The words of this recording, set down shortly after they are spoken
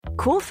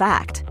Cool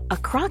fact, a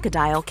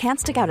crocodile can't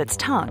stick out its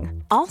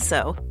tongue.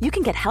 Also, you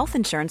can get health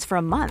insurance for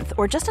a month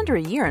or just under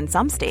a year in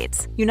some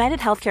states. United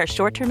Healthcare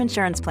short-term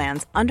insurance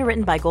plans,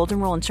 underwritten by Golden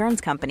Rule Insurance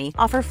Company,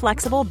 offer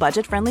flexible,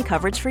 budget-friendly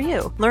coverage for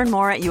you. Learn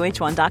more at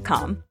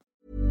uh1.com.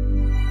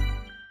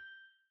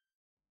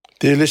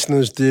 Dear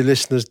listeners,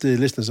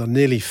 I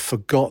nearly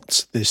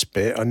forgot this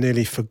bit. I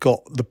nearly forgot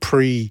the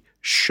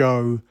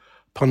pre-show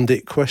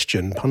pundit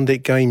question,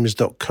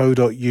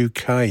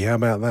 punditgames.co.uk. How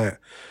about that?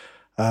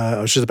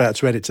 I was just about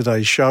to edit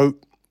today's show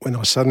when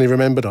I suddenly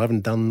remembered I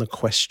haven't done the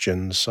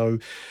question. So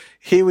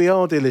here we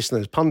are, dear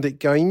listeners. Pundit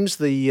Games,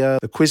 the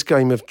quiz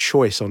game of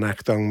choice on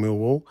Achtung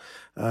Millwall.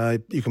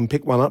 You can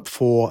pick one up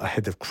for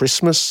ahead of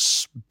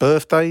Christmas,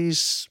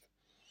 birthdays,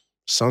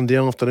 Sunday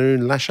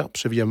afternoon,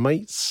 lash-ups with your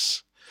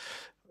mates.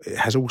 It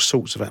has all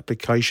sorts of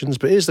applications.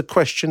 But here's the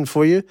question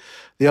for you.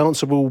 The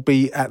answer will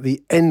be at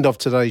the end of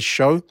today's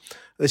show.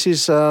 This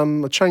is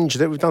a change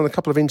that we've done a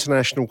couple of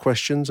international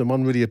questions and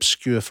one really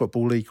obscure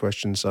Football League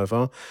question so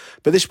far.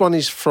 But this one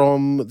is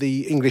from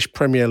the English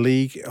Premier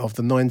League of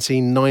the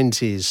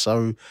 1990s.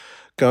 So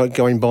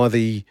going by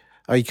the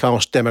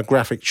Acast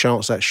demographic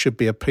charts, that should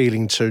be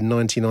appealing to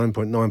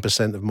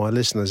 99.9% of my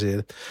listeners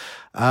here.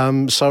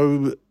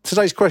 So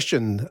today's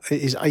question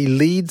is a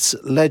Leeds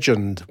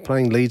legend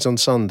playing Leeds on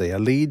Sunday. A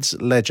Leeds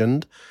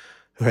legend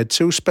who had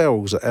two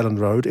spells at Elland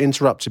Road,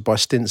 interrupted by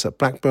stints at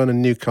Blackburn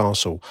and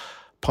Newcastle.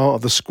 Part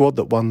of the squad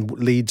that won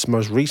Leeds'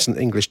 most recent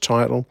English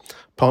title,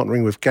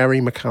 partnering with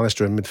Gary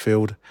McAllister in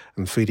midfield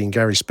and feeding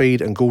Gary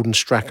Speed and Gordon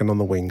Strachan on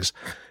the wings.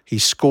 He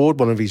scored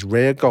one of his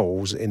rare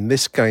goals in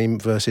this game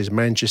versus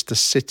Manchester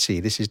City.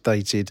 This is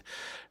dated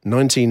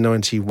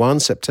 1991,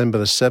 September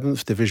the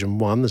 7th, Division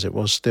 1, as it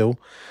was still.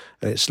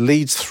 It's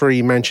Leeds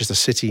 3, Manchester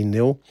City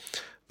 0.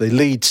 The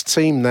Leeds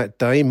team that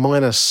day,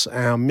 minus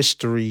our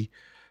mystery,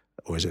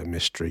 or is it a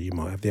mystery? You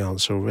might have the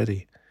answer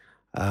already.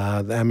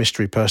 Our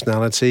mystery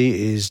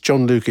personality is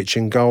John Lukic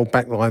in goal,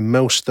 backline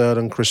Mel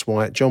Sterling, Chris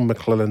White, John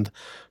McClelland,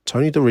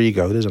 Tony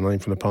Dorigo, there's a name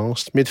from the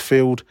past.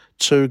 Midfield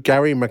 2,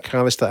 Gary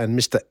McAllister and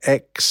Mr.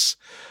 X.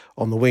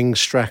 On the wings,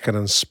 Strachan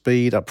and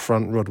Speed. Up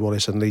front, Rod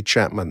Wallace and Lee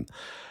Chapman.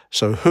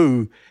 So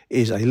who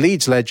is a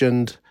Leeds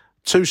legend,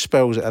 two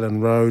spells at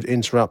Elland Road,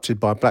 interrupted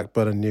by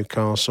Blackburn and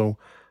Newcastle,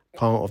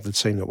 part of the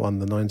team that won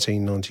the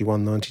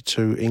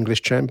 1991-92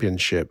 English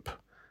Championship?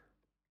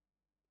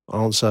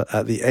 Answer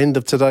at the end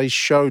of today's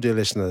show, dear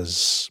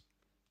listeners.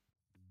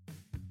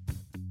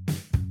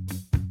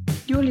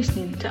 You're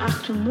listening to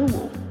Achtung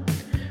Millwall,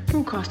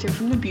 broadcasting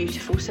from the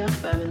beautiful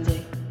South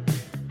Bermondsey.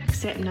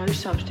 Accept no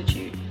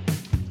substitute.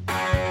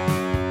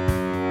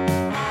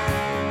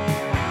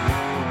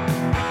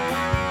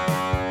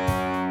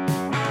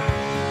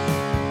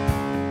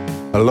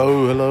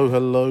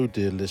 Hello,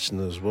 dear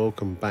listeners.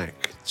 Welcome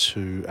back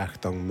to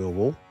Achtung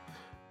Millwall,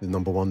 the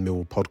number one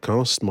Millwall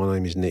podcast. My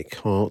name is Nick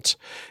Hart.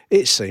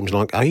 It seems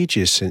like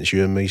ages since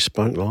you and me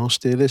spoke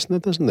last, dear listener,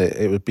 doesn't it?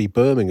 It would be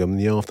Birmingham,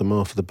 the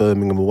aftermath of the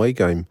Birmingham away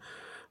game.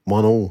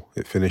 1-1,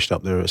 it finished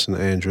up there at St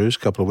Andrews a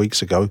couple of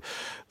weeks ago.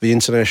 The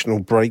international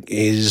break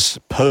is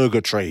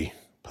purgatory.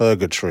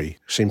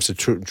 Seems to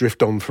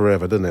drift on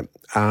forever, doesn't it?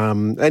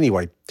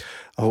 Anyway,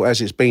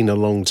 as it's been a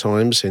long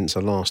time since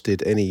I last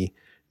did any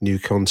new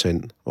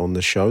content on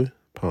the show,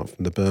 apart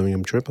from the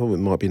Birmingham trip, I thought it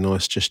might be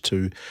nice just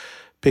to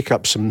pick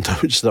up some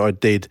notes that I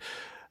did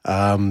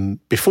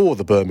before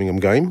the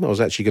Birmingham game. I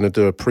was actually going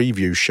to do a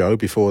preview show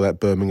before that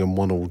Birmingham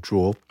 1-1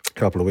 draw a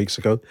couple of weeks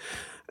ago.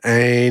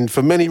 And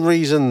for many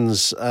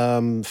reasons,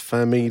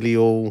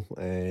 familial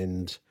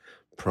and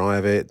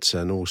private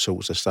and all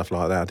sorts of stuff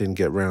like that, I didn't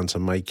get round to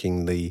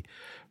making the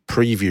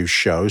preview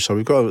show. So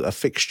we've got a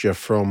fixture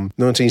from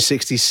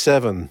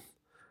 1967,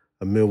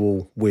 a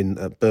Millwall win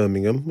at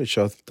Birmingham, which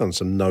I've done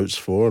some notes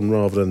for. And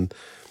rather than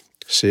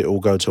see it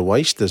all go to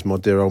waste, as my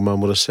dear old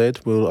mum would have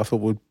said, I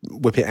thought we'd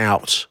whip it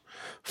out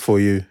for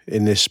you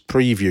in this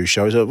preview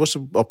show. So what's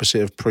the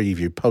opposite of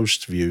preview?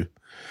 Post-view.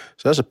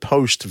 So that's a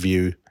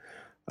post-view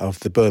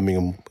of the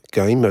Birmingham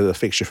game, a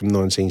fixture from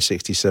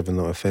 1967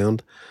 that I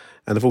found.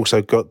 And I've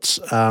also got,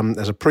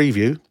 as a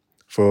preview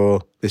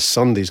for this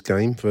Sunday's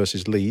game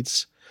versus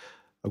Leeds,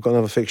 I've got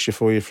another fixture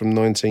for you from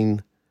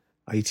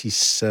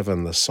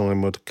 1987, the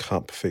Simon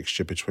Cup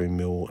fixture between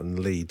Millwall and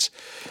Leeds.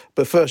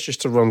 But first,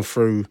 just to run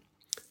through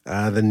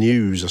the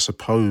news, I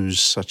suppose,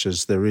 such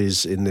as there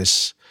is in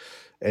this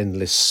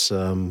endless,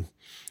 you're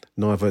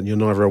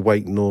neither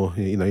awake nor,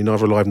 you're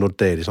neither alive nor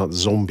dead. It's like the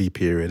zombie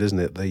period, isn't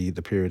it?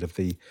 The period of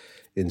the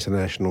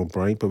international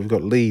break. But we've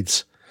got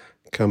Leeds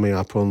coming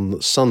up on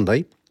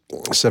Sunday,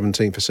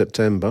 17th of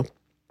September.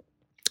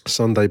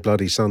 Sunday,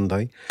 bloody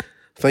Sunday.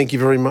 Thank you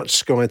very much,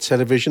 Sky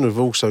Television. We've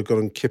also got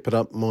and kippered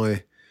up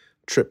my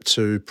trip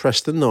to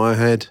Preston that I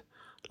had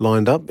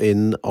lined up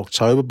in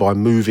October by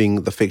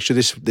moving the fixture.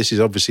 This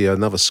is obviously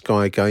another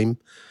Sky game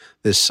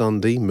this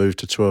Sunday, moved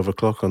to 12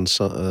 o'clock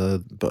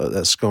but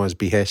at Sky's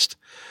behest.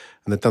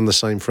 And they've done the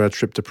same for our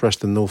trip to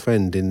Preston North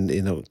End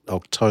in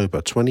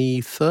October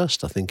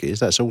 21st, I think it is.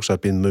 That's also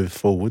been moved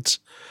forwards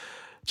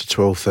to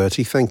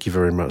 12:30. Thank you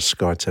very much,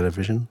 Sky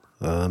Television.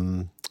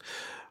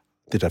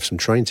 Did have some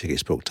train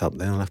tickets booked up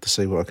there. I'll have to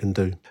see what I can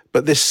do.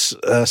 But this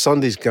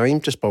Sunday's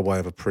game, just by way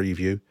of a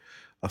preview,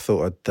 I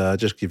thought I'd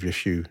just give you a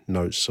few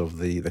notes of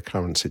the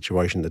current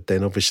situation at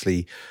Den.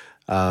 Obviously,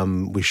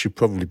 we should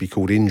probably be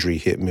called Injury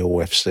Hit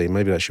Millwall FC.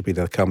 Maybe that should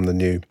become the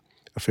new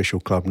official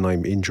club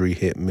name, Injury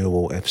Hit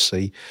Millwall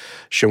FC.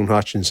 Sean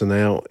Hutchinson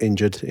out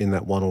injured in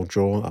that 1-1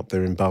 draw up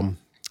there in Brum,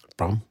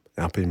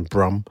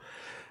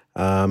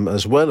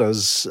 as well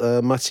as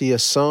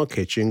Matthias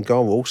Sarkic in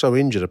goal, also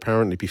injured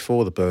apparently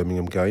before the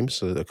Birmingham game,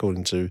 so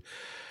according to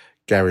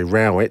Gary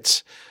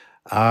Rowett.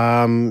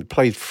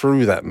 Played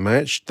through that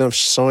match, no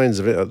signs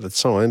of it at the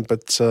time,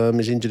 but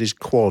he's injured his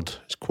quad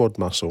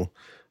muscle.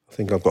 I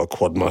think I've got a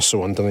quad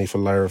muscle underneath a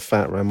layer of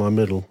fat around my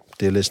middle,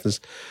 dear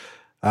listeners.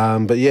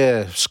 But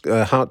yeah,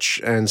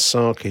 Hutch and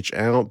Sarkic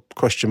out.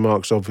 Question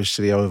marks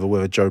obviously over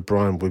whether Joe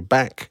Bryan will be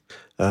back.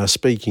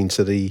 Speaking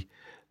to the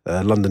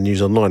London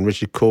News Online,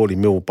 Richard Corley,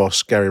 Mill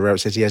boss Gary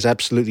Rowett says he has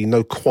absolutely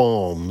no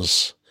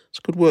qualms. It's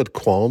a good word,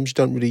 qualms. You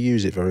don't really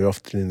use it very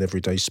often in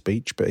everyday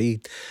speech, but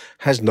he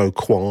has no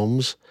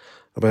qualms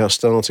about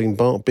starting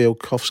Bart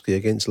Bielkowski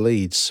against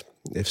Leeds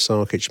if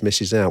Sarkic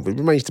misses out. It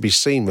remains to be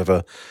seen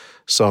whether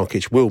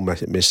Sarkic will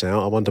miss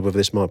out. I wonder whether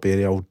this might be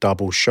the old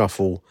double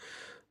shuffle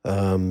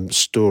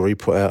story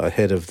put out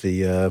ahead of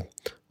the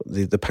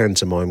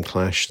pantomime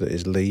clash that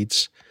is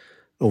Leeds.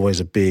 Always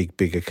a big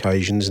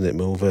occasion, isn't it?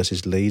 Mill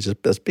versus Leeds.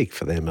 That's big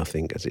for them, I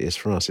think, as it is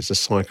for us. It's a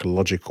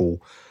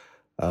psychological,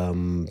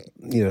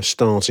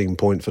 starting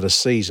point for the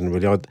season,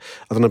 really. I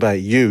don't know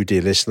about you,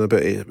 dear listener,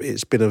 but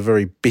it's been a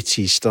very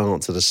bitty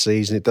start to the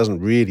season. It doesn't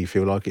really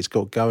feel like it's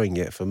got going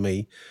yet for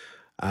me.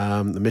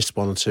 I missed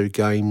 1 or 2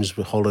 games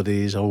with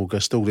holidays,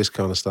 August, all this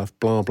kind of stuff,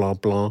 blah, blah,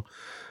 blah.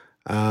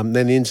 Then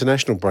the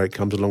international break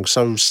comes along.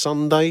 So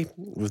Sunday,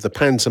 with the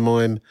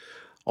pantomime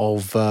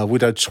of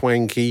Widow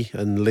Twanky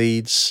and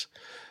Leeds,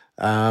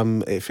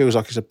 it feels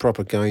like it's a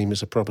proper game.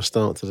 It's a proper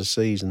start to the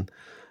season.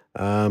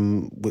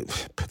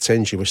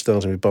 Potentially, we're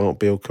starting with Bart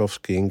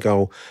Bielkowski in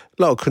goal.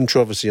 A lot of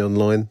controversy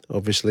online,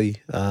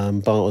 obviously.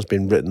 Bart has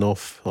been written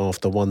off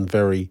after one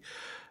very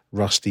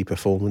rusty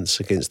performance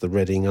against the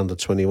Reading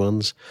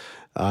under-21s.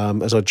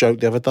 As I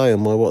joked the other day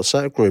on my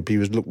WhatsApp group, he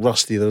looked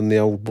rustier than the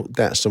old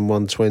Datsun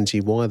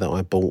 120Y that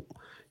I bought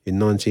in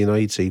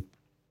 1980.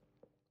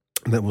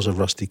 And that was a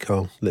rusty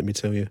car, let me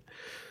tell you.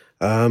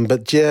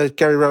 But yeah,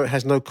 Gary Rowett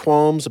has no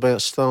qualms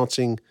about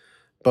starting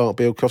Bart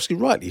Bielkowski.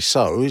 Rightly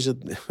so. He's a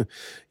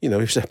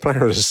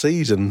player of the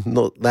season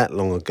not that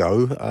long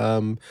ago.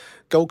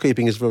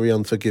 Goalkeeping is a very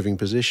unforgiving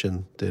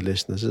position, dear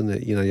listeners, isn't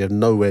it? You have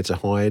nowhere to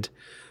hide.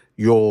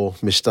 Your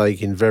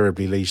mistake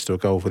invariably leads to a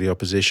goal for the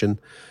opposition.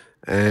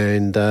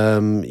 And,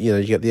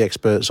 you get the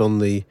experts on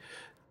the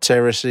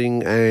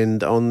terracing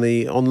and on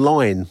the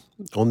online.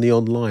 Doesn't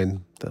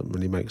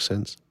really make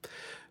sense.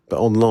 But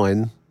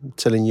online,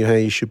 telling you how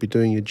you should be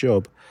doing your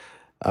job.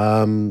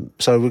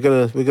 So we're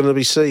gonna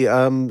be see.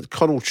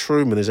 Connell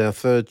Truman is our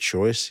third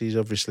choice. He's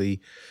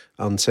obviously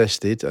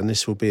untested, and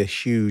this will be a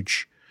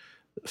huge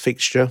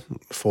fixture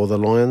for the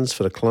Lions,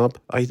 for the club.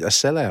 A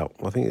sellout.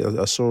 I think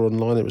I saw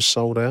online it was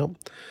sold out,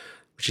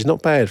 which is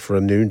not bad for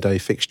a noonday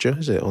fixture,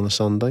 is it, on a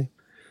Sunday?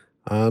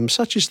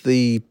 Such as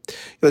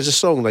there's a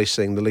song they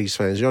sing, the Leeds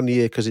fans, you're on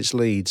the air because it's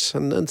Leeds,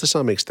 and to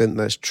some extent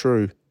that's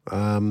true. They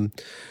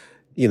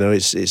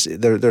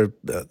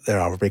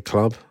are a big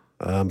club,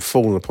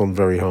 fallen upon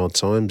very hard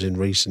times in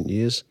recent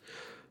years,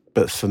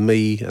 but for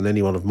me and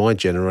anyone of my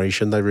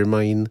generation, they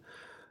remain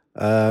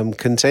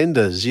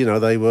contenders.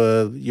 They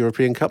were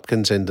European Cup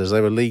contenders,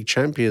 they were league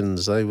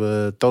champions, they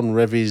were Don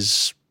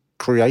Revie's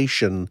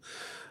creation,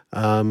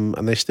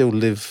 and they still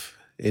live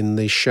in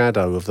the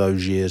shadow of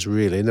those years,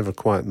 really. Never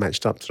quite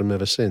matched up to them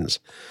ever since.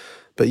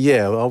 But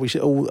yeah, are we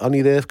all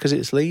only there because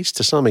it's Leeds?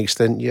 To some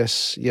extent,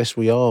 yes,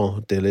 we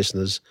are, dear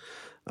listeners.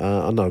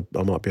 I know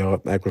I might be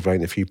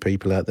aggravating a few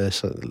people out there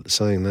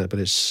saying that, but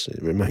it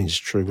remains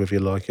true whether you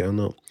like it or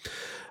not.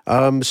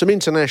 Some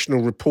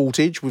international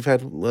reportage. We've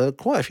had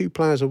quite a few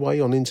players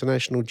away on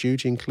international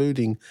duty,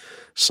 including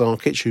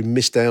Sarkic, who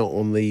missed out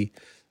on the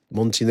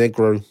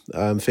Montenegro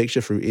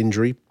fixture through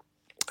injury.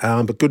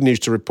 But good news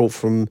to report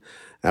from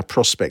our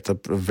prospect, a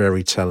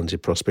very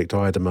talented prospect,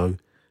 Idemo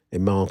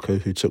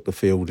Imarku, who took the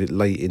field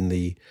late in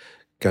the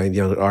game,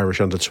 the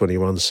Irish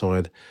under-21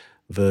 side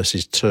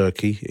versus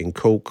Turkey in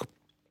Cork.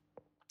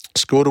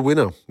 Scored a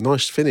winner.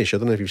 Nice finish. I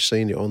don't know if you've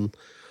seen it on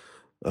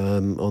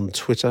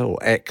Twitter or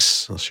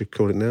X, I should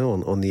call it now,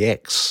 on the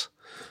X.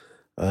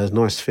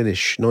 Nice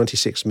finish.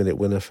 96-minute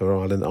winner for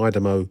Ireland.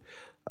 Idemo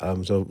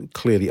so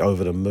clearly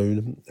over the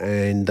moon.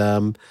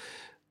 And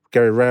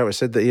Gary Rowett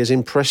said that he has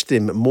impressed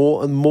him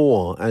more and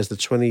more as the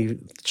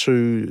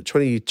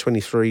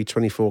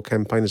 2023-24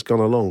 campaign has gone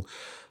along.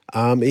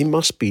 He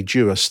must be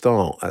due a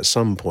start at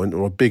some point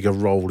or a bigger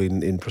role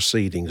in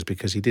proceedings,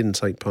 because he didn't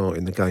take part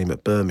in the game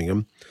at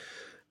Birmingham.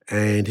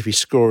 And if he's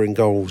scoring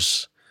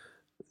goals,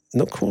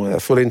 not quite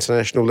at full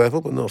international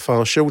level, but not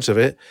far short of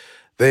it,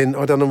 then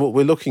I don't know what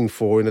we're looking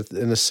for in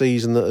a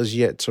season that has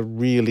yet to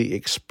really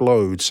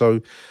explode.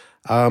 So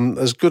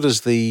as good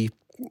as the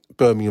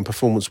Birmingham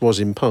performance was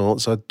in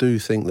parts, I do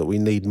think that we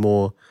need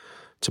more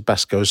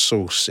Tabasco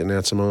sauce in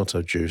our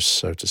tomato juice,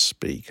 so to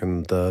speak.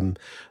 And the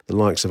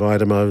likes of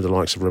Idemo, the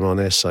likes of Ramon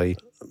Esse,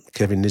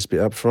 Kevin Nisbet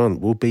up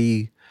front will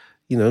be,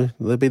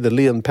 they'll be the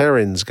Leon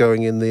Perrins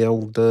going in the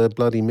old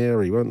Bloody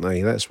Mary, won't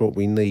they? That's what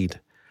we need,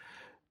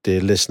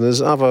 dear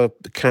listeners. Other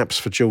caps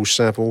for George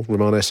Saville,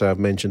 Ramon Esse I've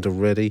mentioned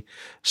already,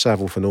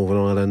 Saville for Northern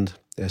Ireland,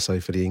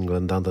 Esse for the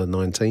England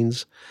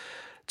under-19s.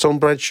 Tom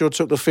Bradshaw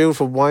took the field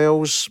for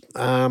Wales,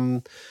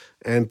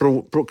 and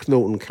Brooke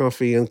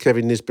Norton-Cuffy and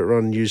Kevin Nisbet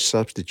run unused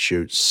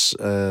substitutes.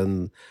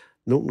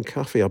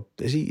 Norton-Cuffy,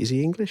 is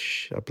he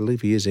English? I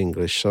believe he is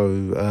English.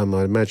 So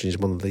I imagine he's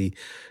one of the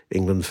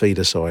England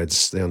feeder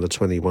sides, the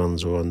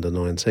under-21s or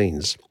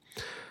under-19s.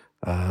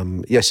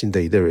 Yes,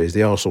 indeed, there it is.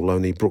 The Arsenal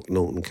loanee Brooke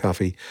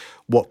Norton-Cuffy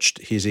watched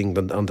his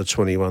England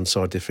under-21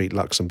 side defeat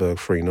Luxembourg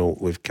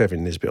 3-0 with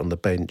Kevin Nisbet on the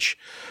bench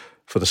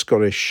for the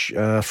Scottish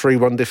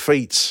 3-1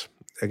 defeat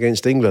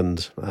against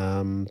England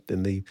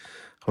in the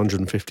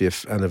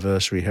 150th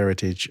anniversary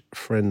Heritage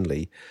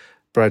Friendly.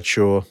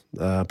 Bradshaw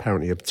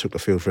apparently took the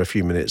field for a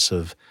few minutes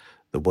of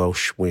the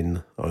Welsh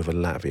win over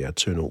Latvia,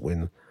 2-0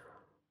 win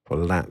for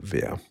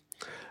Latvia.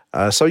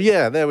 So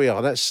yeah, there we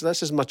are. That's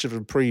as much of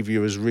a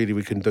preview as really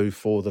we can do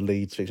for the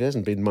Leeds fixture. There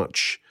hasn't been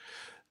much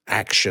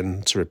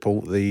action to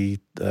report. The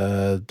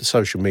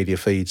social media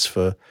feeds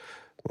for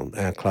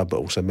our club, but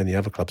also many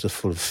other clubs, are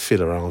full of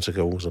filler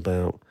articles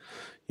about,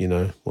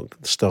 what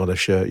style of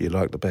shirt you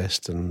like the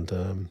best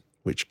and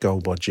which goal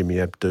by Jimmy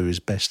Abdu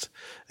is best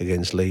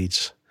against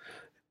Leeds,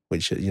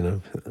 which,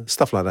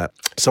 stuff like that.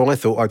 So I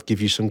thought I'd give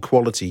you some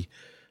quality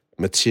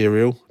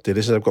material.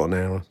 I've got an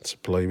hour to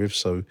play with,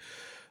 so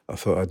I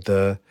thought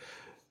I'd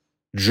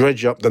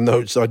dredge up the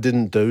notes I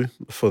didn't do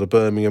for the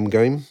Birmingham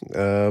game.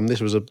 It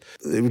was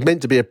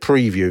meant to be a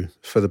preview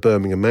for the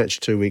Birmingham match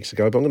 2 weeks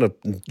ago, but I'm going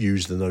to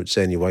use the notes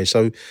anyway.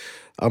 So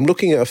I'm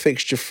looking at a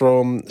fixture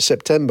from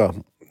September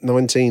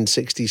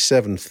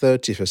 1967,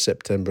 30th of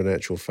September in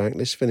actual fact.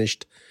 This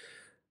finished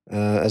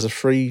as a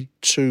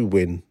 3-2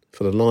 win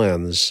for the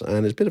Lions,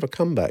 and it's a bit of a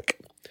comeback.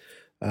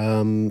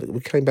 We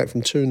came back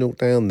from 2-0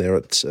 down there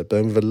at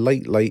Birmingham with a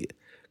late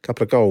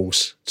couple of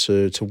goals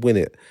to win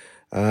it.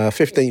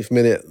 15th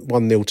minute,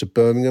 1-0 to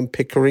Birmingham.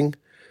 Pickering,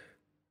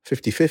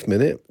 55th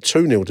minute,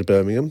 2-0 to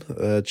Birmingham.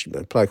 A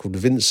player called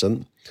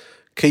Vincent.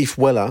 Keith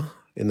Weller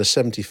in the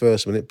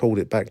 71st minute pulled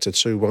it back to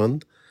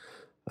 2-1.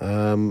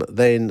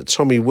 Then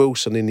Tommy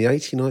Wilson in the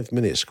 89th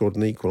minute scored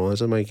an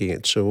equaliser, making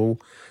it 2-2.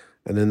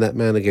 And then that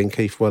man again,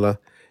 Keith Weller,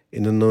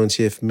 in the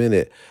 90th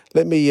minute.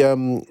 Let me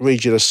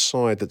read you the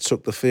side that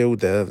took the field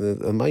there. The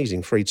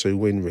amazing 3-2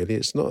 win, really.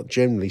 It's not,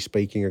 generally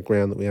speaking, a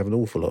ground that we have an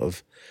awful lot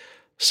of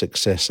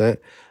success at.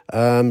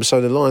 So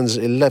the Lions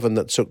 11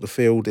 that took the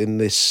field in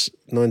this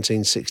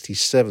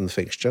 1967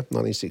 fixture,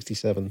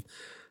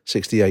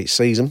 1967-68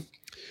 season.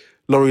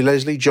 Laurie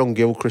Leslie, John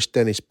Gilchrist,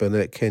 Dennis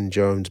Burnett, Ken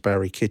Jones,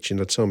 Barry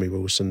Kitchener, Tommy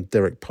Wilson,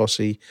 Derek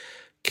Posse,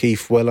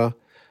 Keith Weller,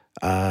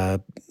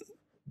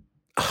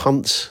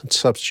 Hunt,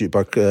 substitute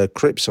by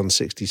Cripps on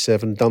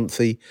 67,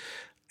 Dunphy,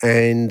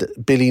 and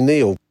Billy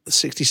Neal. The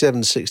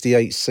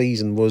 67-68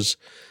 season was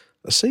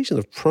a season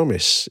of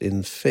promise,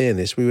 in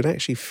fairness. We would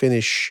actually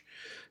finish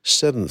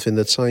 7th in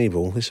the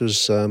table. This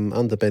was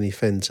under Benny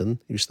Fenton.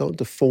 He was starting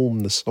to form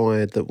the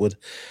side that would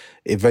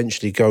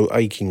eventually go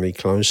achingly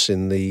close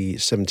in the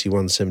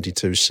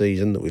 71-72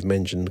 season that we've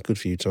mentioned a good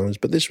few times.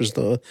 But this was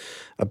not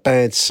a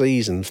bad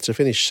season. To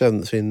finish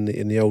 7th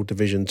in the old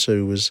Division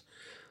 2 was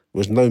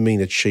no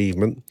mean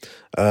achievement.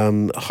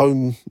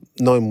 Home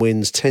 9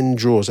 wins, 10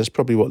 draws. That's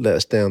probably what let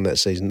us down that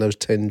season. Those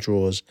 10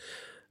 draws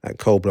at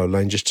Coldblow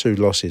Lane, just 2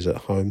 losses at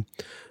home.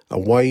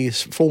 Away,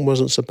 form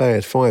wasn't so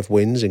bad. 5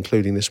 wins,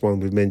 including this one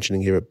we're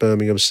mentioning here at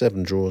Birmingham,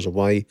 7 draws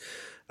away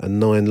and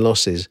 9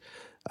 losses.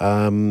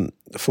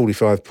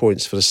 45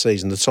 points for the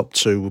season. The top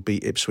 2 would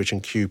be Ipswich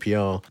and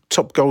QPR.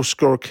 Top goal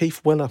scorer,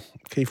 Keith Weller.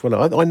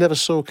 I never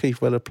saw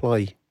Keith Weller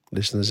play,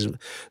 listeners.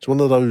 It's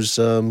one of those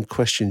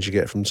questions you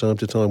get from time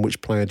to time.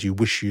 Which player do you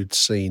wish you'd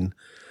seen?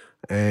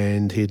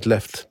 And he'd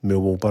left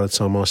Millwall by the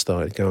time I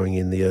started going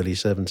in the early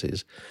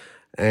 70s.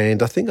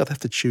 And I think I'd have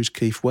to choose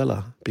Keith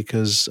Weller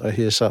because I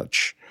hear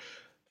such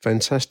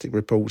fantastic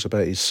reports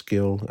about his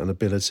skill and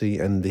ability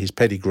and his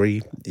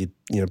pedigree. He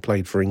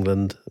played for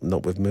England,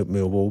 not with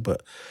Millwall,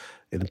 but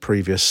in the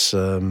previous,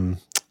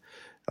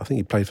 I think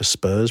he played for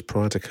Spurs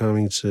prior to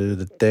coming to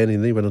the Den.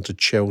 And he went on to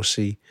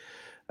Chelsea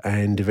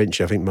and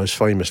eventually, I think most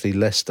famously,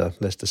 Leicester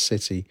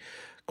City.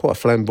 Quite a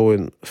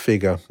flamboyant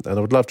figure, and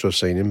I would love to have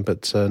seen him,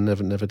 but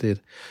never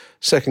did.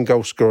 Second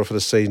goal scorer for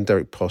the season,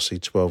 Derek Posse,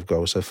 12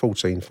 goals. So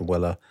 14 for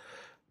Weller,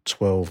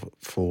 12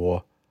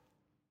 for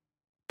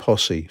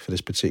Posse for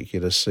this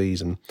particular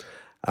season.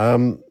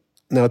 Now,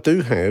 I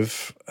do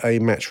have a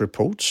match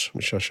report,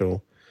 which I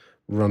shall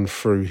run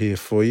through here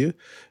for you.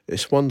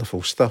 It's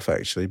wonderful stuff,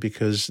 actually,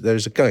 because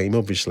there's a game,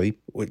 obviously,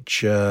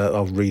 which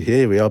I'll read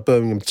here. We are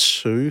Birmingham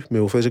 2,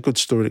 Millwall. There's a good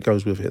story that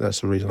goes with it.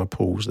 That's the reason I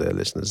paused there,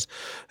 listeners.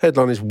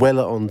 Headline is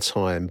Weller on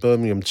time.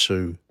 Birmingham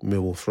 2,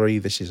 Millwall 3.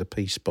 This is a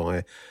piece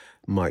by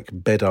Mike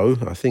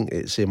Beddoe. I think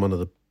it's in one of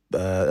the...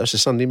 that's the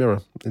Sunday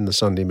Mirror, in the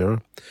Sunday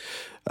Mirror.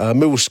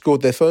 Millwall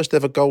scored their first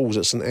ever goals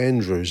at St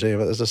Andrews. Yeah,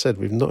 as I said,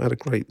 we've not had a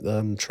great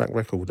track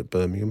record at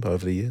Birmingham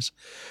over the years.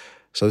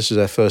 So this is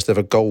our first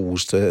ever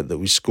goals that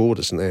we scored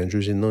at St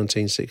Andrews in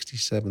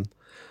 1967.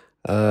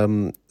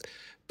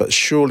 But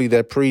surely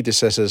their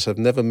predecessors have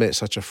never met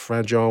such a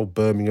fragile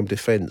Birmingham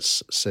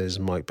defence, says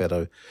Mike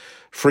Beddoe.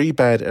 3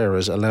 bad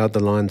errors allowed the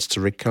Lions to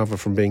recover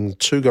from being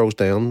 2 goals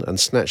down and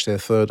snatch their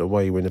 3rd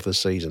away win of the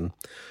season.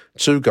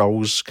 2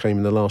 goals came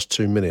in the last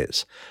 2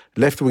 minutes.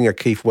 Left winger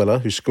Keith Weller,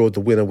 who scored the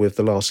winner with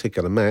the last kick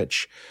of the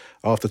match,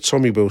 after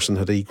Tommy Wilson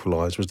had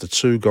equalised, was the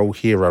 2-goal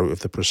hero of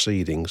the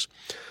proceedings.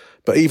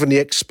 But even the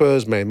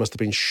ex-Spurs man must have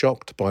been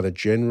shocked by the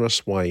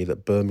generous way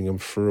that Birmingham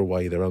threw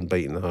away their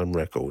unbeaten home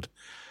record.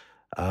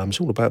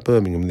 It's all about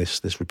Birmingham, this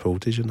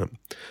reportage, isn't it?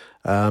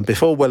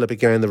 Before Weller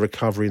began the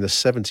recovery in the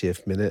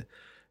 70th minute,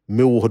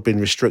 Millwall had been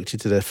restricted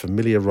to their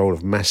familiar role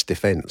of mass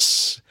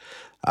defence.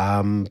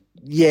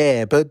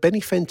 But Benny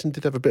Fenton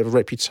did have a bit of a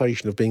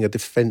reputation of being a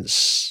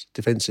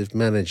defensive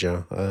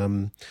manager.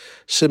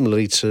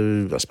 Similarly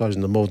to, I suppose,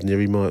 in the modern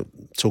era, you might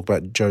talk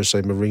about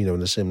Jose Mourinho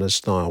in a similar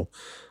style.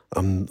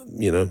 I know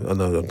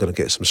I'm going to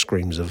get some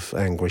screams of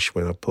anguish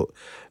when I put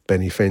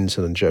Benny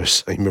Fenton and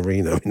Jose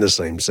Mourinho in the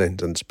same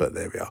sentence, but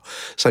there we are.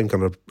 Same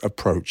kind of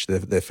approach.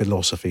 Their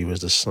philosophy was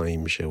the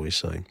same, shall we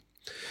say.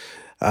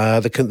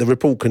 The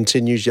report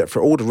continues, yet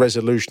for all the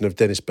resolution of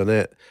Dennis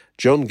Burnett,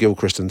 John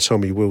Gilchrist and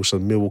Tommy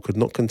Wilson, Millwall could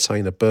not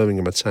contain a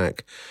Birmingham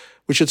attack,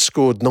 which had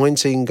scored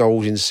 19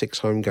 goals in 6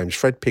 home games.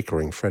 Fred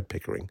Pickering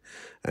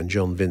and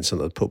John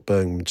Vincent had put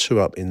Birmingham 2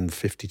 up in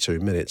 52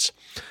 minutes.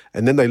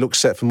 And then they looked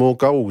set for more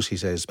goals, he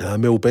says.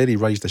 Mill barely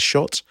raised a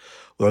shot,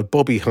 although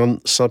Bobby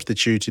Hunt,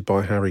 substituted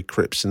by Harry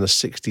Cripps in the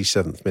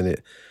 67th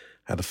minute,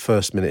 had a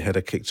first-minute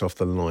header kicked off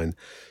the line.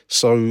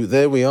 So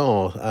there we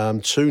are,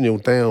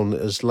 2-0 down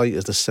as late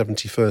as the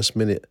 71st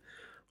minute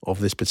of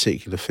this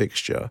particular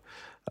fixture.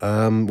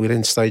 We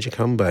then stage a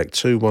comeback,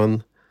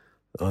 2-1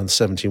 on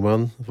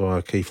 71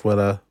 via Keith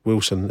Weller.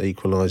 Wilson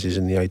equalises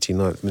in the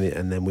 89th minute,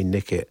 and then we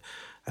nick it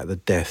at the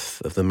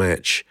death of the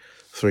match,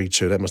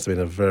 3-2. That must have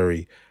been a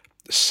very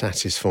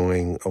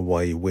satisfying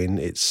away win.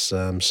 It's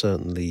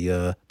certainly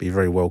be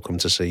very welcome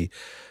to see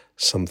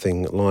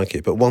something like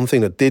it. But one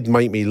thing that did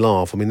make me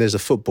laugh, I mean, there's a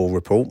football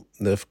report,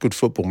 there's a good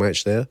football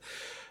match there,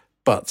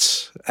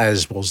 but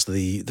as was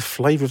the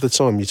flavour of the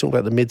time, you talk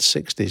about the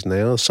mid-60s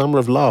now, Summer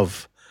of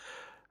Love.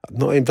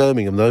 Not in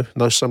Birmingham, though.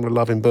 No Summer of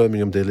Love in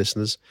Birmingham, dear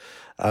listeners.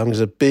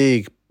 There's a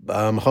big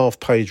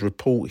half-page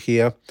report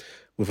here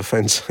with a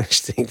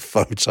fantastic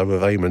photo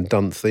of Eamon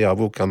Dunphy. I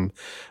will come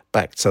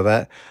back to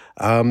that.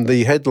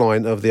 The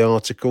headline of the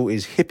article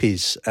is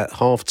 "Hippies at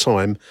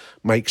Half-Time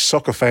Make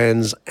Soccer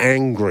Fans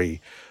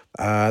Angry."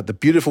 The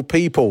beautiful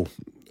people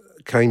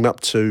came up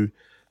to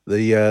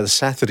the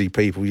Saturday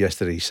people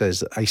yesterday,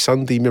 says a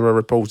Sunday Mirror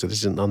reporter. This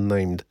is an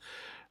unnamed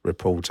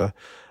reporter.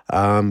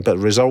 But the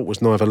result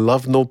was neither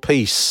love nor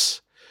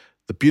peace.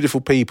 The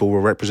beautiful people were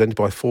represented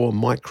by 4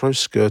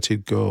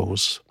 micro-skirted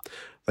girls.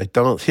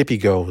 Hippie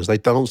girls. They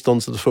danced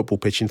onto the football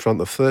pitch in front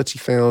of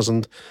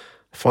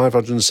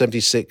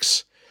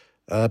 30,576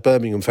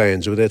 Birmingham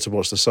fans who were there to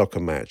watch the soccer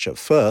match. At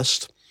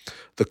first,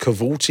 the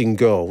cavorting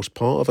girl was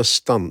part of a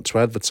stunt to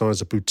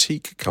advertise a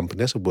boutique company.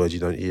 That's a word you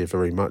don't hear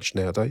very much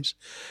nowadays.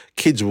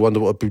 Kids will wonder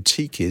what a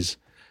boutique is.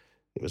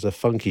 It was a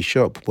funky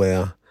shop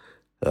where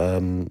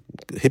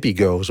hippie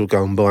girls would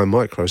go and buy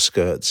micro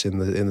skirts in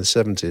the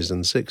 70s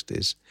and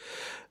 60s.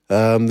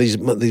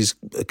 These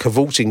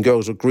cavorting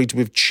girls were greeted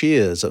with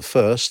cheers at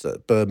first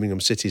at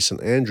Birmingham City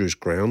St Andrews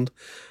ground,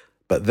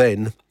 but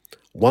then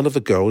one of the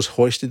girls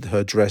hoisted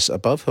her dress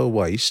above her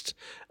waist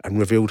and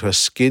revealed her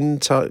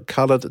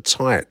skin-coloured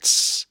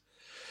tights.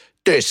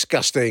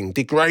 "Disgusting,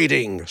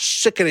 degrading,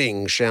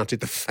 sickening," shouted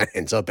the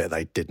fans. I bet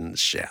they didn't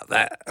shout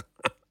that.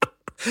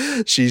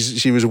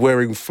 She was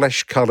wearing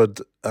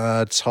flesh-coloured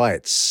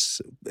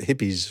tights.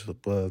 Hippies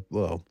were,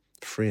 well,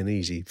 free and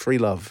easy. Free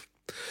love.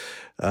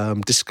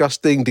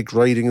 Disgusting,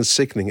 degrading and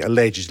sickening,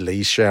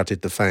 allegedly,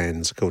 shouted the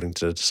fans, according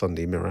to the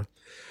Sunday Mirror.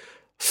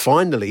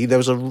 Finally, there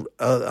was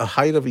a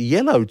hail of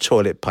yellow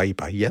toilet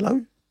paper.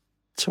 Yellow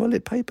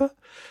toilet paper?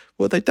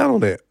 What had they done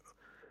on it?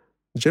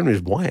 Generally,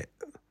 it's white.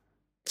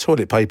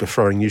 Toilet paper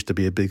throwing used to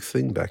be a big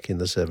thing back in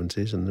the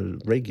 70s,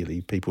 and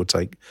regularly people would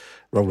take a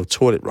roll of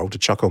toilet roll to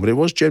chuck on, but it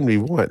was generally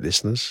white,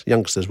 listeners.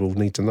 Youngsters will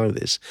need to know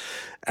this.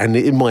 And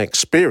in my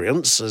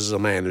experience, as a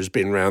man who's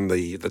been around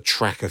the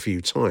track a few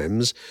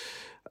times,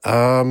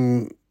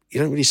 you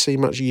don't really see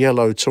much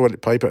yellow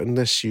toilet paper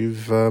unless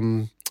you've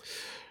done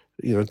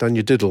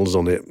your diddles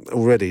on it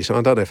already. So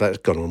I don't know if that's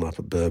gone on up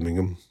at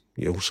Birmingham.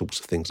 All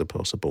sorts of things are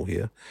possible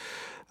here.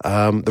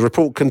 The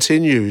report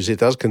continues. It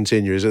does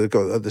continue. It's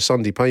got the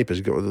Sunday papers.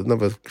 You've got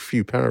another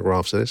few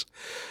paragraphs of this.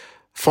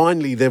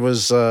 Finally, there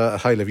was a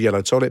hail of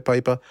yellow toilet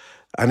paper,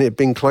 and it had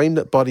been claimed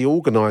that by the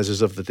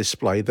organisers of the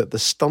display that the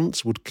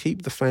stunts would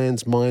keep the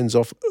fans' minds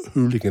off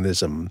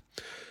hooliganism.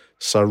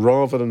 So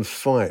rather than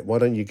fight, why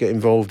don't you get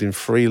involved in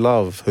free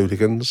love,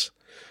 hooligans?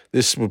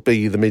 This would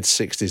be the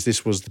mid-60s.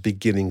 This was the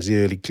beginnings, the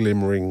early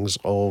glimmerings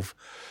of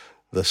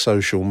the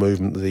social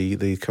movement,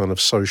 the kind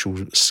of social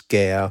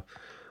scare,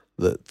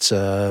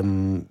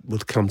 that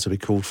would come to be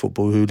called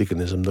football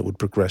hooliganism that would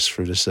progress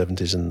through the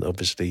 70s and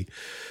obviously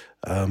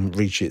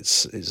reach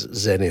its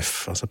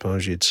zenith, I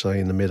suppose you'd say,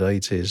 in the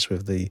mid-80s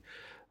with the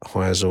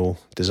Heysel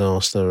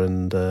disaster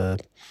and, the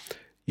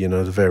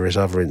various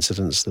other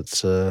incidents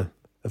that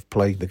have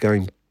plagued the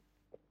game.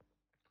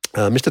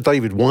 Mr.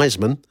 David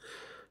Wiseman,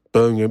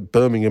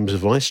 Birmingham's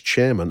vice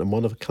chairman and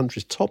one of the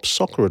country's top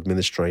soccer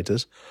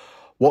administrators,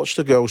 watched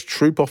the girls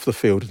troop off the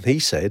field and he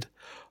said,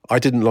 "I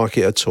didn't like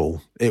it at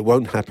all. It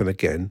won't happen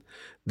again.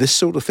 This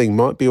sort of thing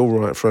might be all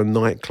right for a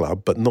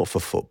nightclub, but not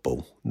for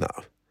football. No."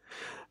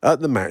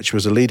 At the match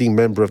was a leading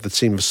member of the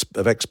team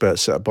of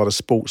experts set up by the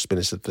sports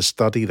minister to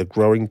study the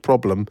growing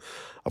problem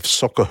of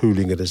soccer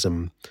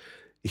hooliganism.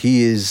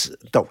 He is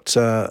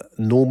Dr.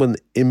 Norman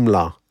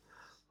Imler.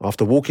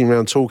 After walking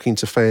around talking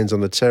to fans on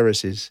the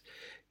terraces,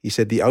 he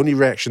said, "The only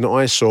reaction that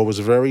I saw was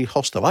very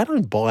hostile." I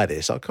don't buy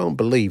this. I can't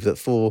believe that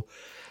for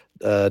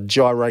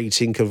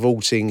gyrating,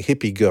 cavorting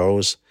hippie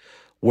girls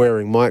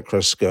wearing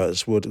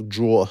microskirts would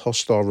draw a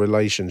hostile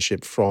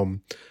relationship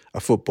from a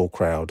football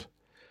crowd.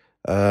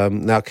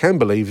 Now, I can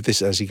believe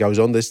this, as he goes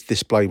on, this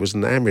display was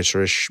an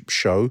amateurish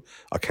show.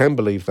 I can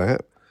believe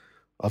that.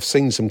 I've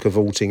seen some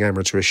cavorting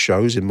amateurish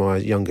shows in my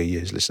younger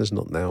years, listeners,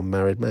 not now, I'm a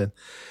married man.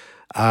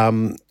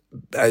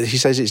 He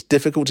says it's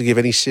difficult to give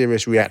any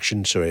serious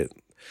reaction to it.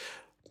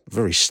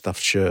 Very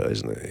stuffed shirt,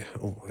 isn't it?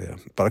 Oh, yeah.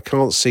 But I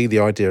can't see the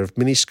idea of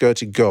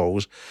mini-skirted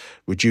girls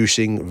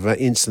reducing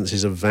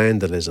instances of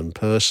vandalism.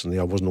 Personally,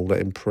 I wasn't all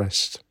that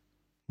impressed.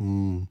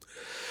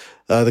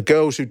 The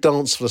girls who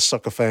danced for the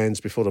soccer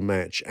fans before the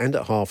match and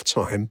at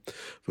half-time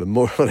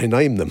were I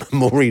named them,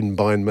 Maureen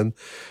Bindman,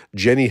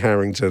 Jenny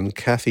Harrington,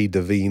 Kathy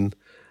Devine,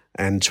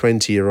 and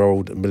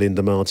 20-year-old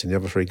Melinda Martin. The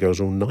other three girls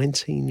were all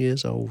 19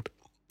 years old.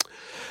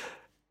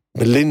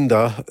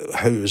 Melinda,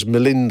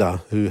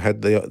 who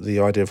had the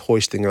idea of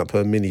hoisting up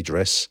her mini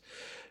dress,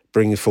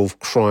 bringing forth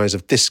cries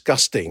of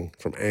disgusting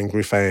from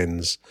angry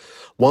fans.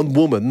 One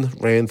woman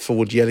ran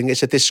forward yelling,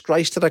 "It's a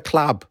disgrace to the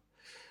club."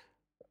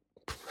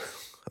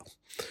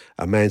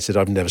 A man said,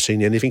 "I've never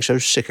seen anything so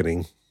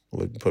sickening."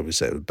 Well, I'd probably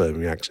say it with a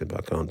Birmingham accent, but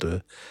I can't do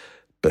a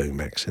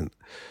Birmingham accent.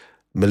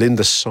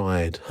 Melinda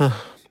sighed.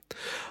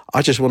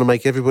 "I just want to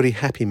make everybody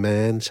happy,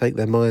 man. Take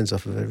their minds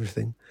off of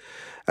everything."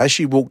 As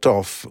she walked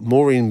off,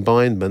 Maureen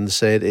Bindman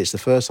said, "It's the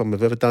first time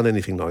I've ever done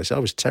anything like this. I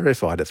was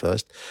terrified at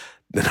first.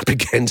 Then I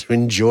began to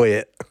enjoy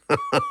it."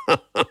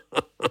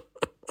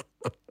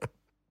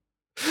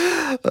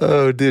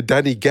 Oh dear.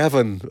 Danny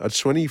Gavin, a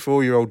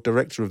 24-year-old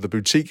director of the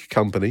boutique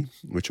company,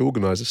 which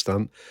organised the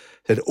stunt,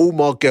 said, "All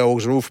my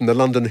girls are all from the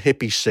London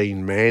hippie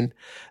scene, man.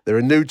 They're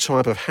a new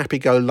type of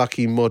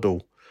happy-go-lucky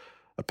model.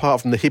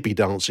 Apart from the hippie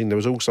dancing, there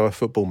was also a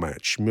football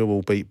match.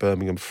 Millwall beat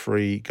Birmingham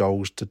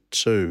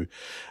 3-2.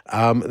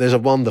 There's a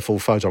wonderful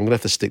photo. I'm going to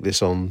have to stick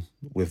this on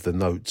with the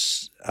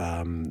notes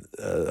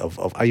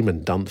of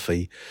Eamon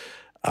Dunphy.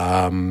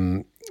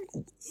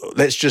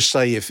 Let's just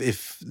say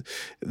if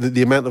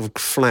the amount of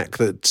flack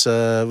that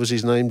was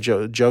his name,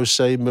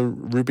 Jose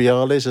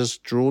Rubiales, has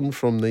drawn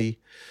from the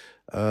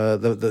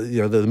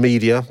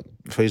media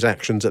for his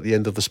actions at the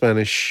end of the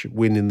Spanish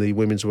win in the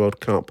Women's World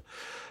Cup.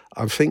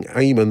 I think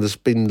Eamon has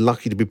been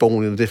lucky to be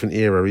born in a different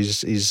era.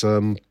 He's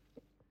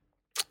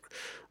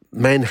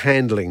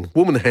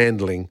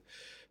woman-handling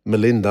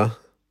Melinda.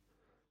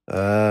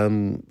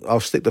 I'll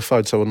stick the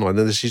photo online.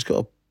 And she's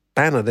got a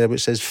banner there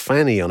which says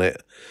Fanny on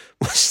it.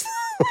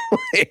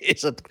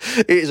 It's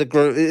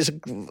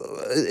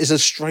a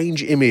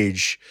strange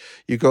image.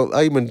 You've got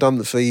Eamon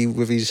Dunphy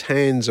with his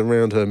hands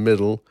around her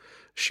middle.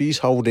 She's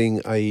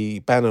holding a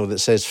banner that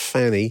says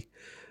Fanny.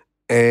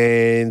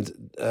 And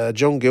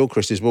John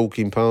Gilchrist is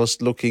walking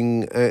past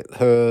looking at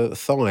her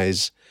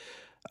thighs.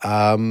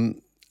 It's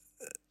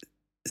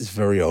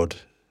very odd.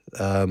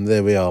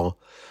 There we are.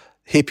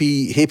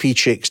 Hippie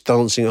chicks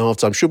dancing at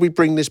halftime. Should we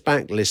bring this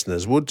back,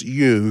 listeners? Would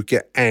you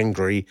get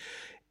angry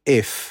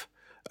if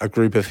a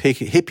group of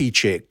hippie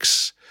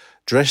chicks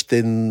dressed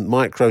in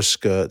micro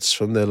skirts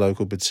from their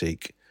local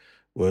boutique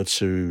were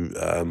to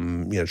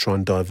try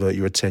and divert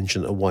your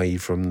attention away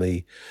from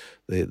the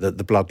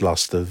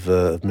bloodlust of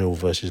Millwall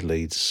versus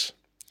Leeds?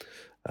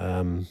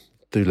 Do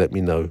let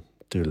me know.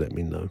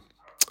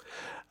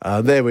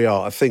 There we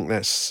are. I think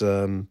that's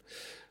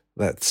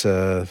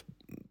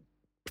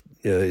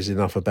is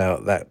enough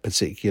about that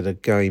particular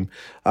game.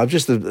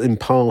 Just in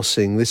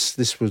passing,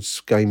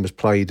 this game was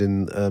played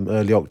in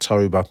early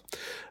October.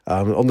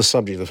 On the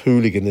subject of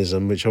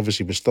hooliganism, which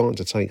obviously was starting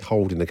to take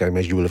hold in the game,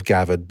 as you will have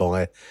gathered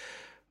by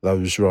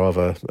those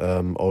rather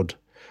odd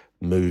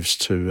moves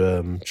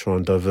to try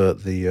and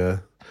divert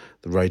the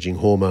raging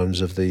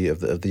hormones of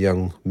the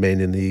young men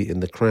in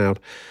the crowd.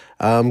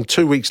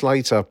 2 weeks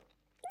later,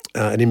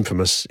 an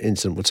infamous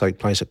incident would take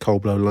place at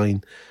Coldblow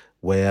Lane,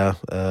 where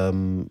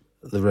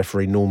the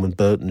referee Norman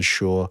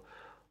Burtonshaw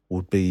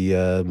would be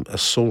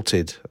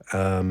assaulted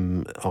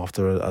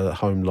after a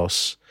home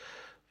loss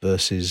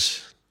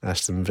versus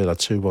Aston Villa,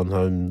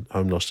 2-1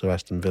 home loss to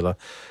Aston Villa.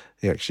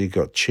 he actually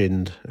got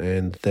chinned,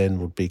 and the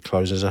den would be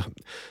closed. There's a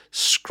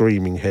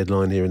screaming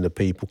headline here in the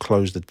People: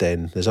 "Close the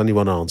den." There's only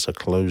one answer: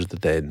 close the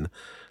den.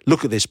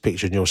 Look at this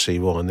picture and you'll see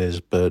why. And there's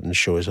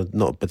Burtonshaw. It's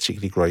not a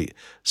particularly great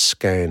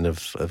scan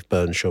of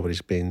Burtonshaw, but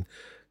he's been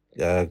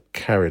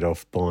carried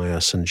off by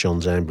St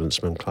John's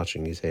ambulanceman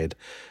clutching his head,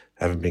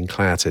 having been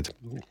clouted.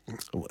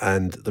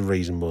 And the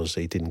reason was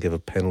he didn't give a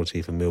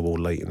penalty for Millwall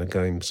late in the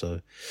game.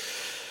 So,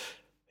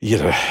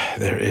 there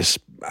it is.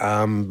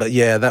 But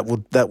yeah,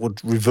 that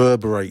would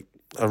reverberate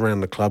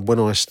around the club. When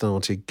I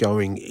started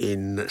going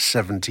in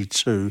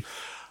 72,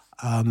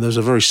 there was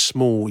a very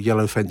small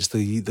yellow fence.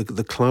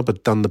 The club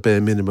had done the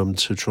bare minimum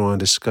to try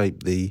and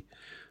escape I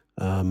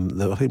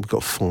think we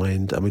got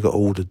fined and we got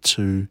ordered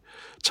to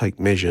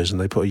take measures,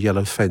 and they put a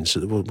yellow fence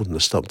that wouldn't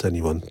have stopped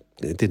anyone.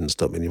 It didn't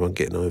stop anyone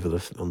getting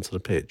onto the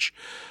pitch.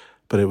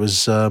 But it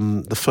was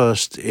the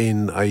first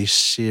in a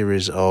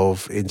series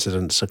of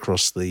incidents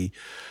across the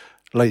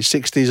late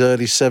 60s,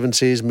 early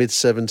 70s,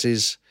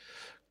 mid-70s,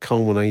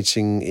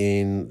 culminating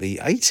in the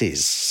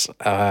 80s,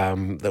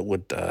 that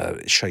would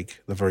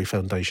shake the very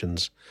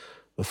foundations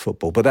of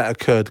football. But that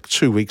occurred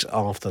 2 weeks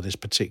after this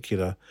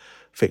particular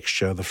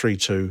fixture, the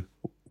 3-2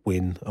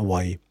 win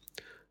away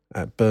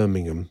at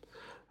Birmingham.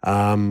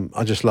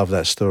 I just love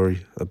that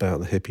story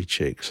about the hippie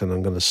chicks, and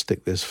I'm going to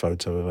stick this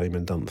photo of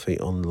Eamon Dunphy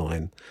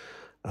online.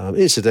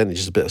 Incidentally,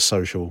 just a bit of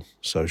social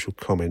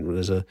comment.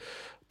 There's a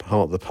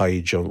part of the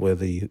page on where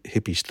the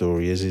hippie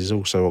story is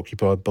also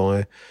occupied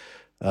by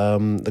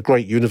the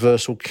great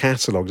Universal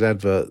Catalogues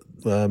advert,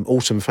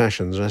 Autumn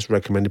Fashions, as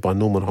recommended by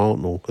Norman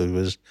Hartnell, who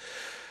was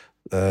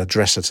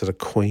dresser to the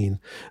Queen.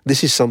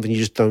 This is something you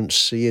just don't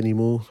see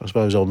anymore. I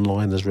suppose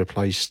online has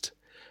replaced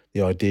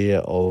the idea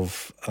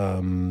of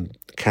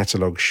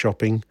catalogue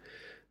shopping.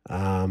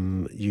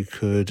 You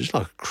could, it's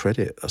like a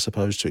credit, I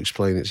suppose, to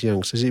explain it to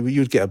youngsters.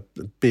 You'd get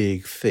a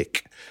big,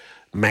 thick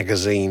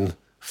magazine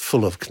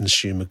full of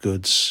consumer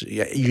goods.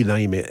 Yeah, you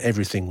name it,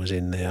 everything was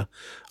in there.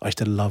 I used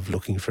to love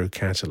looking through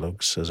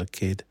catalogues as a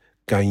kid.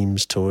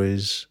 Games,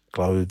 toys,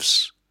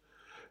 clothes,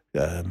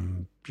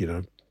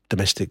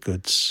 domestic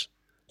goods,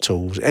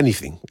 tools,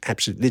 anything,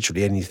 absolutely,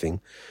 literally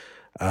anything.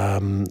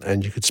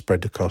 And you could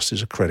spread the cost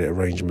as a credit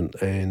arrangement.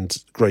 And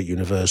Great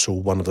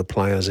Universal, one of the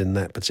players in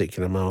that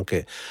particular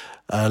market.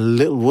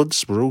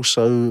 Littlewoods were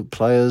also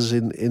players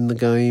in the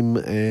game,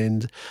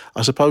 and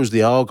I suppose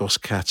the Argos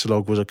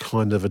catalogue was a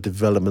kind of a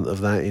development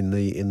of that in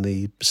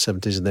the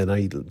 70s and then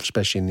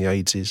especially in the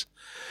 80s.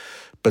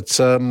 But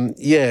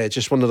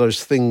just one of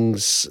those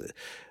things.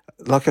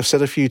 Like I've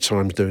said a few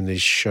times doing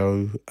this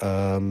show,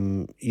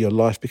 your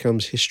life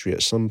becomes history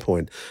at some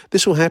point.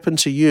 This will happen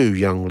to you,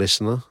 young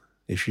listener.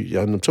 And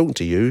I'm talking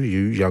to you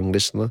young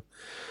listener,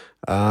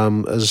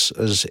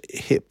 as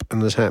hip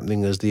and as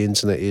happening as the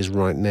internet is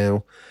right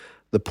now,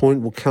 the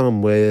point will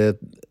come where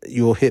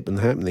your hip and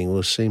happening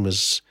will seem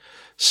as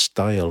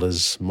stale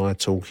as my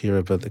talk here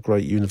about the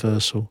Great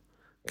Universal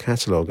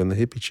Catalogue and the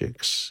hippie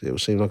chicks. It will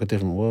seem like a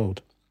different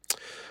world.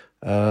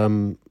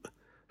 Front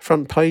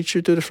page, should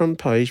we do the front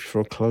page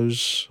before I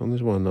close on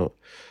this? Why not?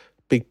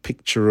 Big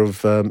picture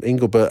of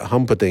Engelbert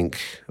Humperdinck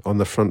on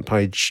the front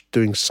page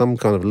doing some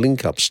kind of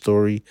link-up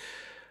story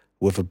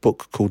with a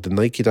book called The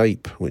Naked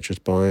Ape, which was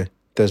by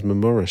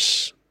Desmond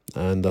Morris.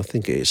 And I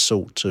think it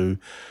sought to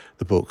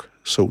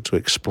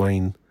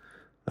explain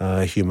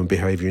human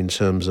behaviour in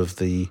terms of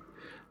the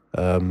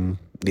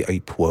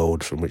ape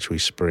world from which we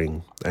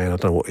spring. And I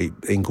don't know what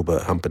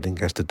Engelbert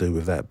Humperdinck has to do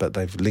with that, but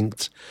they've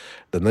linked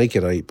The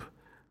Naked Ape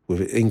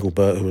with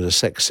Engelbert, who was a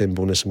sex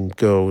symbol, and there's some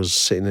girls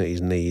sitting at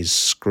his knees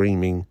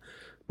screaming.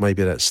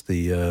 Maybe that's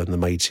the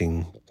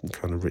mating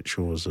kind of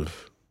rituals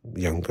of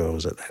young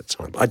girls at that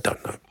time. I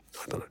don't know.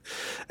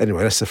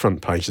 Anyway, that's the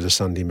front page of the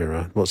Sunday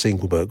Mirror. What's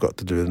Engelbert got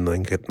to do with the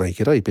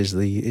naked ape? Is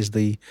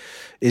the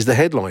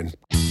headline.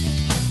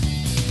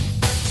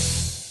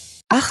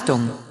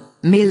 Achtung,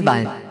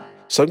 Millwall.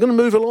 So I'm going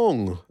to move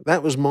along.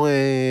 That was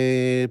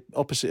my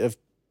opposite of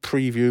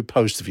preview,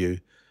 post view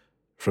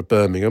for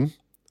Birmingham.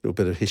 A little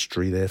bit of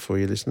history there for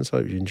you listeners.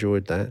 Hope you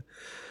enjoyed that.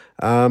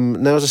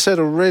 Now, as I said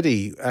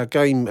already, our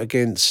game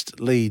against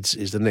Leeds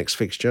is the next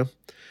fixture,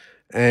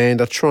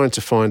 and I'm trying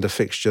to find a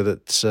fixture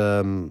that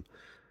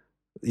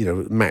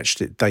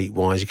matched it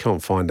date-wise. You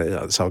can't find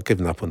it, so I've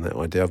given up on that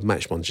idea. I've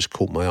matched one, just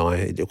caught my eye,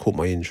 it caught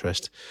my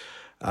interest.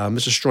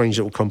 It's a strange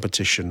little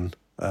competition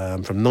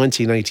from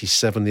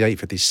 1987, the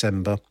 8th of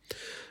December,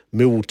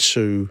 Millwall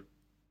 2,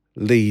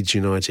 Leeds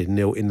United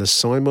 0 in the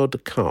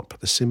Simod Cup,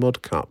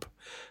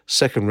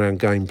 second round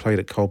game played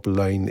at Coldborough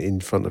Lane in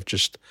front of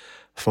just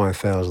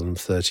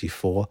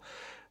 5,034.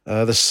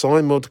 The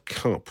Simod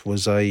Cup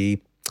was also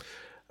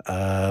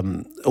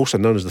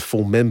known as the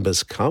Full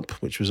Members Cup,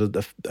 which was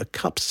a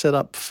cup set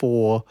up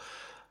for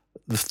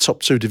the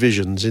top two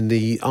divisions in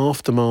the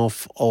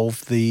aftermath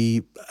of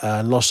the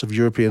loss of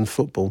European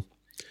football,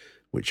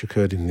 which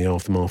occurred in the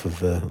aftermath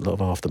of a lot of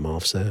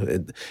aftermaths there.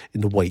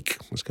 In the wake,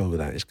 let's go with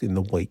that, it's in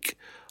the wake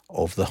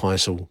of the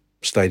Heysel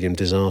Stadium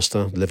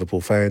disaster,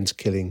 Liverpool fans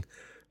killing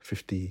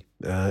 50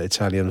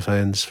 Italian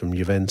fans from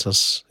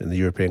Juventus in the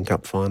European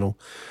Cup final.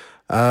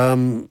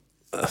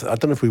 I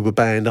don't know if we were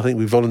banned. I think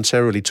we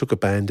voluntarily took a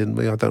ban, didn't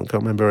we? Can't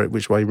remember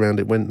which way round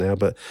it went now.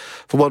 But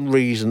for one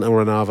reason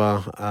or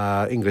another,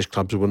 English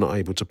clubs were not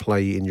able to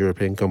play in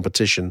European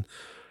competition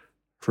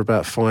for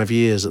about 5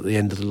 years at the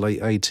end of the late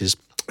 80s.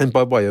 And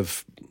by way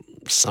of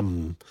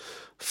some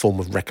form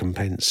of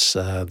recompense,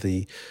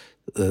 the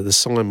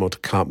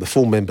Simod Cup, the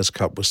Full Members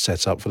Cup, was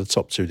set up for the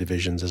top two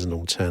divisions as an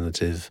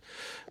alternative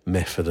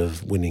method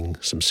of winning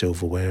some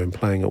silverware and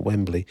playing at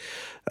Wembley.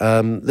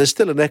 There's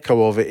still an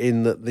echo of it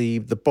in that the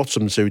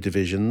bottom two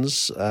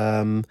divisions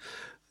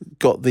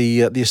got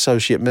the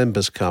Associate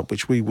Members Cup,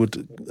 which we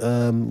would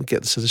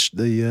get to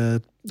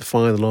the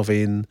final of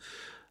in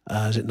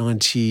is it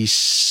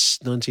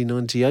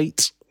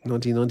 1998?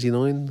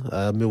 1999,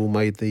 Millwall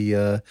made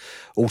the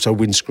Auto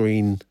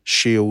Windscreen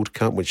Shield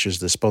Cup, which is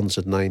the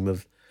sponsored name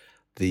of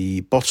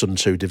the bottom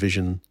two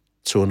division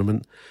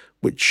tournament,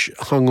 which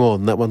hung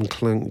on. That one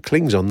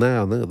clings on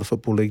now. The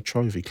Football League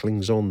trophy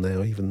clings on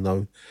now, even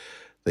though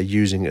they're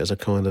using it as a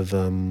kind of,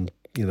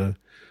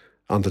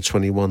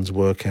 under-21s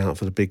workout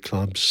for the big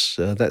clubs.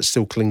 That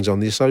still clings on.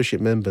 The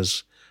Associate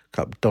Members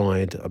Cup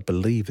died, I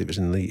believe it was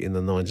in the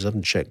 90s. I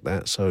haven't checked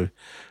that, so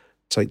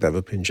take that with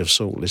a pinch of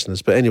salt,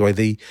 listeners. But anyway,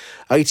 the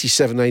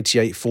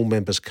 87-88 Full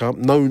Members Cup,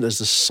 known as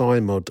the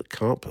Simod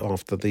Cup,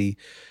 after the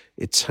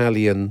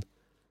Italian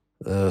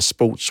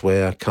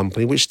sportswear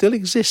company, which still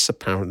exists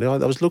apparently. I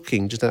was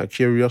looking just out of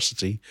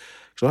curiosity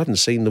because I haven't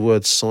seen the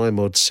word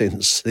Simod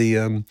since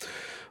the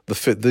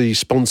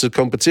sponsored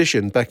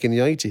competition back in the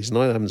 80s, and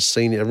I haven't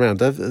seen it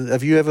around.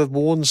 Have you ever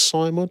worn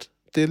Simod,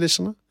 dear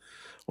listener?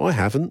 I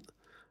haven't.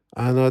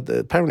 And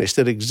apparently it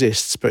still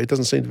exists, but it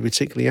doesn't seem to be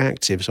particularly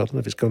active, so I don't know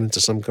if it's gone into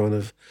some kind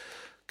of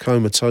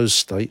comatose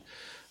state.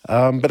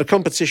 But the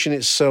competition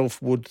itself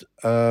would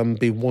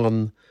be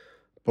won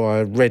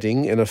by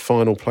Reading in a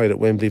final played at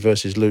Wembley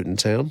versus Luton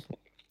Town.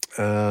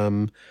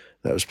 That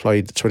was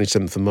played the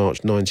 27th of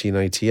March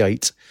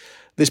 1988.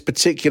 This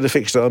particular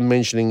fixture I'm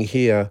mentioning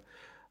here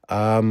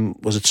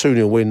was a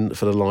 2-0 win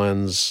for the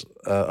Lions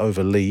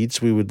over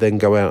Leeds. We would then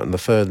go out in the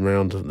third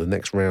round, the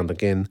next round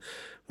again,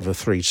 with a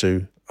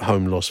 3-2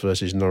 home loss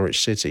versus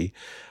Norwich City.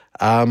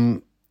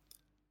 The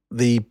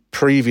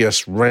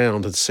previous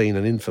round had seen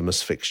an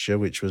infamous fixture,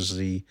 which was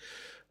the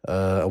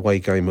away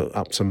game at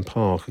Upton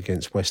Park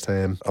against West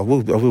Ham. I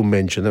will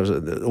mention,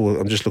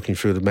 I'm just looking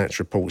through the match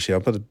reports here.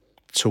 I've got to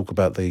talk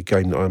about the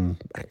game that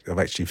I've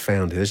actually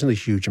found here. There's not a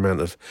huge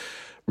amount of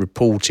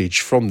reportage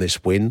from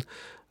this win.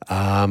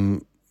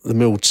 The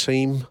Mill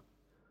team,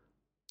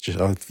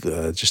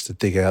 just to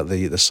dig out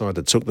the side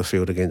that took the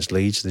field against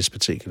Leeds this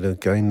particular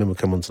game. Then we'll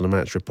come on to the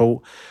match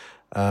report.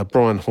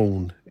 Brian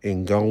Horn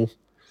in goal.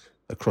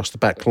 Across the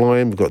back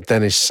line, we've got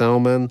Dennis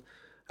Salman,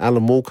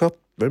 Alan Walker.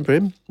 Remember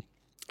him?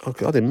 I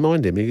didn't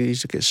mind him. He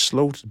used to get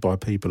slaughtered by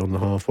people on the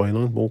halfway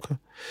line, Walker.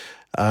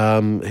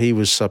 He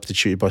was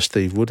substituted by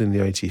Steve Wood in the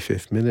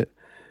 85th minute.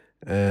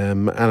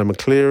 Alan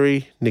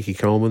McCleary, Nicky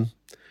Coleman.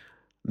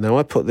 Now,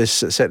 I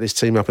set this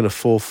team up in a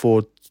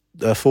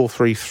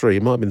 4-3-3.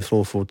 It might have been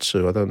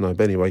 4-4-2. I don't know.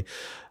 But anyway,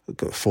 I've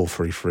got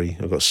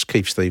 4-3-3. I've got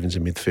Keith Stevens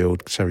in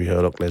midfield, Terry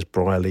Hurlock, Les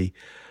Briley.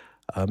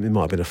 It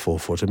might have been a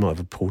 4-4-2. It might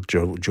have pulled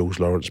Jules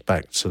Lawrence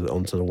back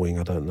onto the wing.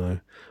 I don't know.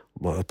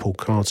 Might have pulled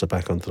Carter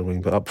back onto the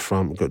wing. But up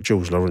front, we've got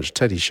Jules Lawrence,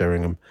 Teddy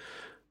Sheringham,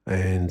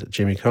 and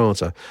Jimmy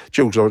Carter.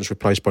 Jules Lawrence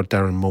replaced by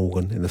Darren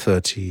Morgan in the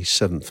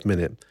 37th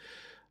minute.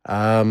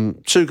 2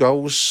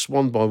 goals,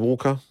 one by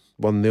Walker,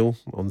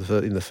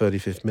 1-0 in the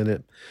 35th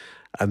minute.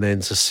 And then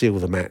to seal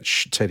the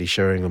match, Teddy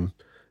Sheringham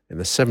in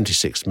the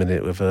 76th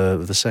minute with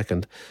the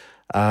second.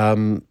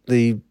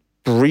 The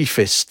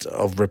briefest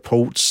of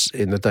reports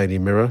in the Daily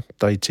Mirror,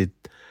 dated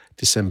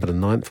December the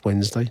 9th,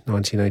 Wednesday,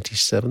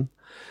 1987.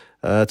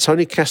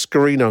 Tony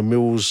Cascarino,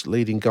 Mill's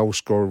leading goal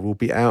scorer, will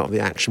be out of the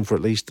action for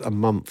at least a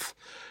month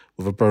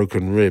with a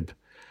broken rib.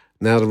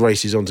 Now the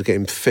race is on to get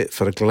him fit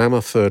for the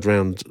glamour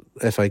third-round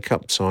FA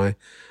Cup tie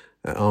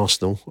at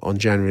Arsenal on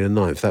January the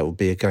 9th. That will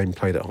be a game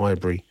played at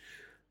Highbury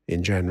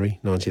in January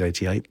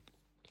 1988.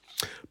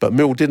 But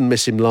Mill didn't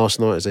miss him last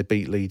night as they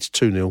beat Leeds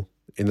 2-0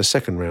 in the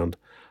second round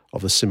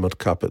of the Simod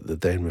Cup at the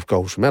Den, with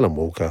goals from Alan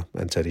Walker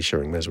and Teddy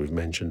Sheringham, as we've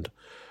mentioned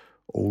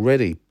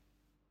already.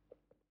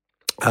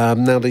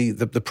 Now,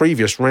 the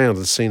previous round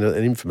had seen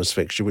an infamous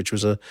fixture, which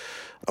was a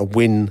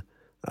win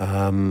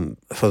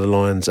for the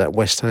Lions at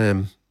West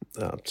Ham,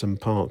 Upton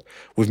Park.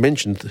 We've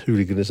mentioned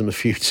hooliganism a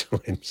few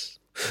times.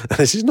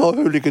 This is not a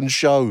hooligan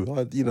show.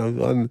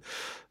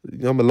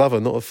 I'm a lover,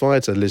 not a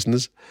fighter,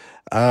 listeners.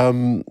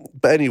 But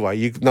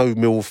anyway,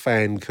 Mill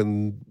fan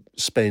can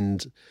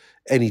spend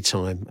any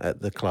time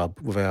at the club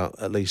without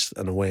at least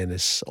an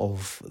awareness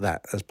of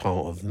that as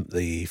part of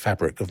the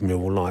fabric of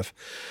Millwall life.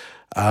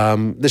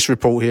 This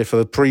report here for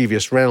the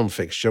previous round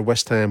fixture,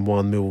 West Ham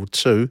 1, Millwall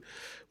 2,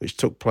 which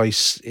took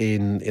place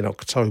in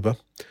October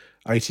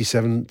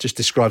 87, just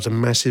describes a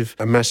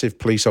massive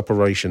police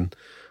operation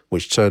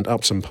which turned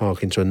Upton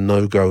Park into a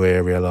no-go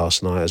area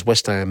last night as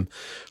West Ham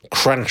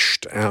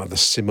crashed out of the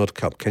Simod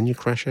Cup. Can you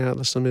crash out of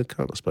the Simod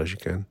Cup? I suppose you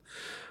can.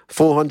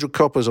 400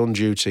 coppers on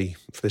duty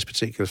for this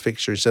particular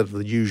fixture instead of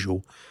the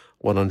usual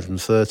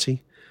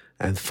 130.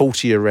 and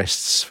 40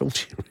 arrests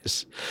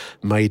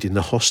made in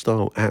the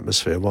hostile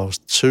atmosphere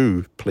whilst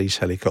 2 police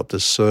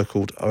helicopters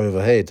circled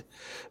overhead.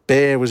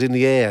 Bear was in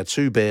the air.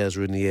 2 bears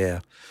were in the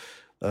air.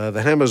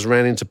 The Hammers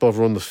ran into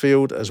bother on the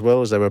field as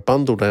well as they were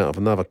bundled out of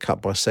another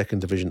cup by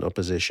second division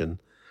opposition.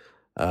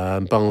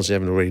 Barnsley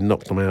having already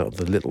knocked them out of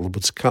the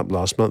Littlewoods Cup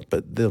last month,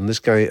 but on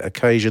this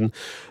occasion,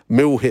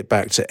 Mill hit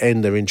back to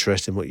end their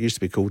interest in what used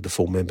to be called the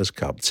Full Members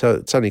Cup.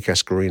 Tony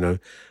Cascarino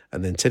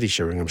and then Teddy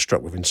Sheringham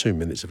struck within 2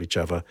 minutes of each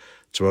other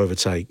to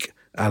overtake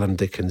Alan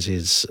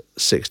Dickens'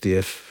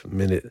 60th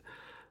minute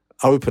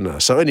opener.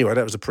 So anyway,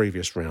 that was the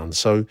previous round.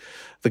 So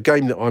the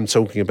game that I'm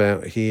talking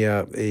about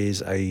here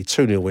is a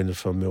 2-0 win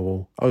for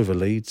Millwall over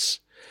Leeds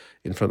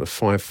in front of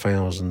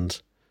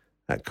 5,000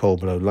 at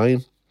Coldblow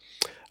Lane.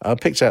 I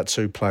picked out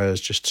 2 players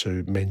just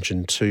to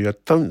mention to you. I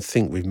don't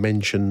think we've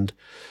mentioned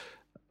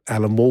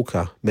Alan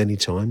Walker many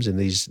times in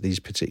these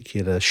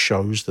particular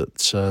shows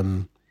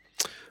that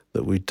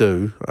we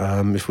do.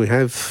 If we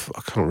have,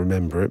 I can't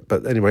remember it.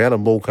 But anyway,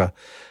 Alan Walker,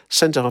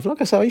 centre-half.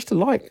 Like I say, I used to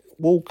like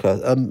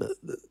Walker.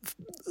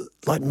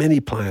 Like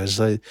many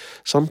players,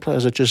 some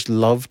players are just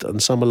loved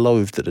and some are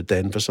loathed at the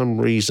Den. For some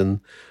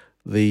reason,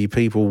 the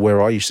people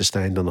where I used to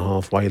stand on the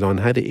halfway line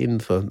had it in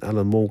for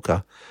Alan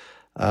Walker.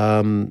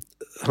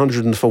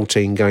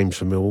 114 games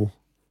for Millwall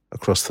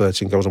across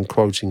 13 goals. I'm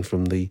quoting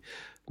from the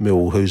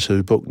Millwall Who's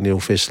Who book, Neil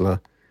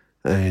Fissler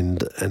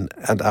and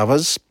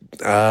others.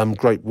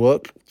 Great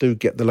work. Do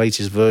get the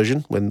latest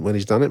version when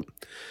he's done it.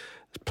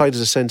 Played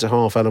as a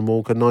centre-half, Alan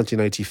Walker,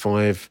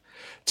 1985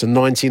 to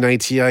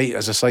 1988.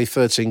 As I say,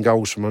 13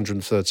 goals from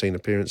 113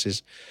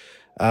 appearances.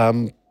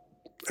 A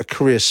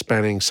career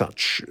spanning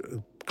such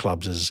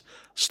clubs as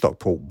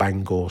Stockport,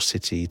 Bangor,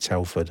 City,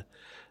 Telford,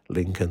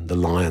 Lincoln, the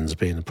Lions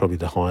being probably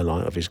the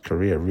highlight of his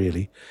career,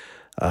 really.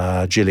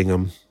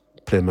 Gillingham,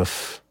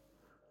 Plymouth,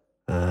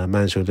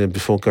 Mansfield, then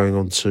before going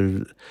on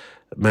to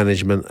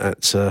management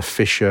at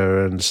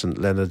Fisher and St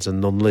Leonard's and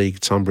non-league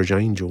Tunbridge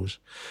Angels.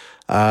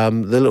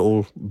 The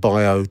little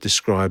bio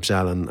describes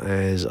Alan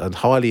as a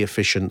highly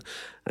efficient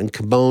and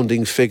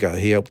commanding figure.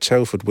 He helped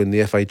Telford win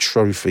the FA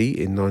Trophy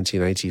in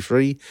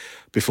 1983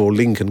 before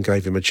Lincoln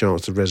gave him a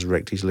chance to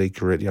resurrect his league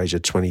career at the age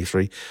of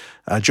 23.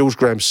 Jules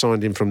Graham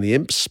signed him from the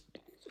Imps,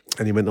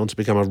 and he went on to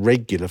become a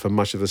regular for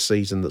much of the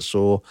season that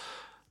saw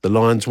the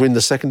Lions win the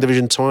second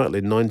division title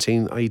in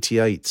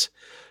 1988.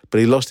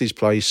 But he lost his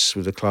place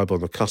with the club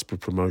on the cusp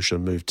of promotion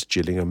and moved to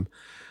Gillingham.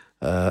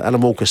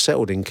 Alan Walker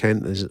settled in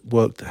Kent and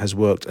has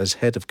worked as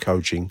head of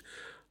coaching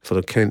for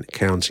the Kent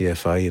County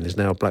FA and is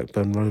now a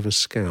Blackburn Rovers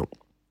scout.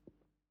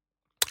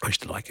 I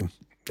used to like him.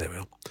 There we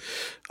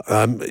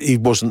are. He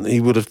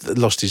would have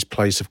lost his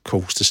place, of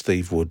course, to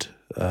Steve Wood.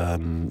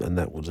 And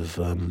that would have,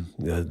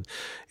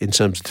 in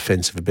terms of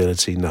defensive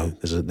ability, no,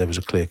 there was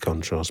a clear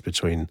contrast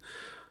between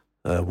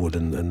Wood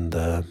and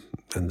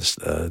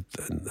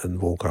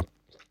Walker.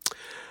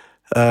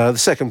 The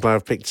second player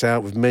I've picked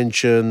out, we've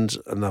mentioned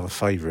another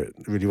favourite.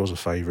 It really was a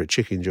favourite.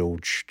 Chicken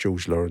George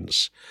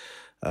Lawrence,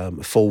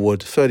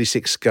 forward,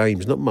 36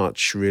 games, not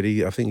much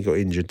really. I think he got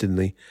injured, didn't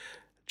he?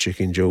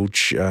 Chicken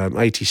George,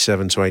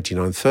 87 to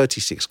 89,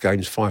 36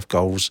 games, 5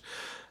 goals.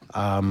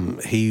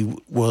 He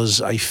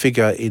was a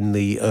figure in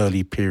the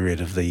early period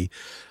of the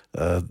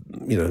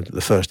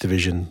first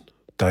division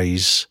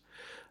days,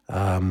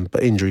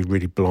 but injury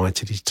really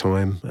blighted his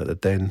time at the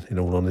Den, in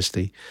all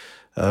honesty.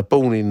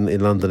 Born in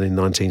London in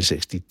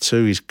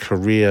 1962, his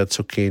career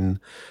took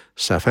in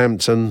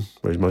Southampton,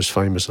 where he's most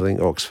famous, I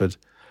think, Oxford,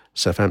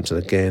 Southampton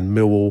again,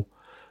 Millwall,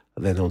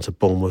 and then on to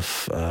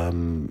Bournemouth,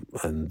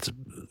 and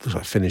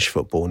finished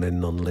football and then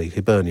non-league.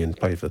 Hibernian,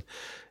 played for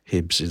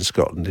Hibs in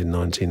Scotland in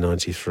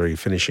 1993,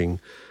 finishing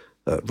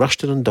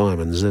Rushton and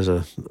Diamonds. There's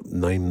a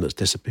name that's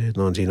disappeared,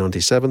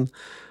 1997,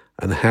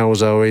 and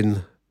Houso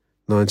in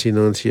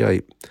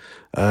 1998.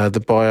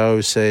 The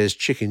bio says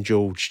Chicken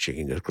George,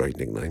 a great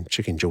nickname.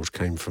 Chicken George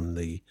came from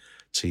the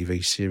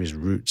TV series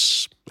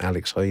Roots,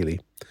 Alex Haley.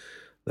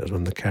 That was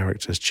one of the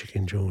characters,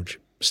 Chicken George.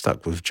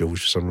 Stuck with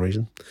George for some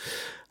reason.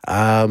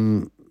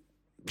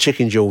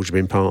 Chicken George had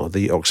been part of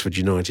the Oxford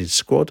United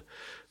squad,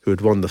 who had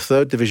won the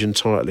third division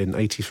title in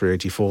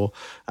 83-84,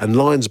 and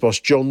Lions boss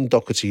John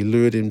Docherty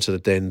lured him to the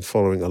Den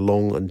following a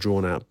long and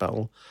drawn-out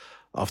battle.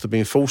 After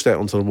being forced out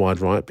onto the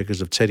wide right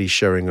because of Teddy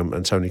Sheringham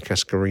and Tony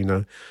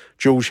Cascarino,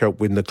 George helped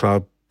win the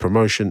club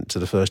promotion to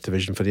the first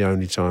division for the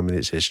only time in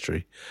its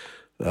history.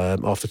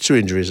 After two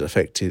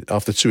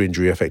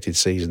injury-affected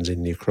seasons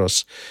in New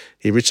Cross,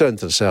 he returned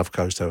to the South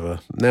Coast, however,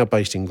 now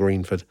based in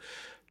Greenford.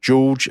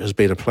 George has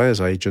been a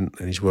player's agent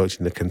and he's worked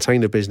in the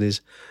container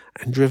business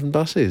and driven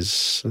buses.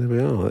 So there we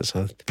are.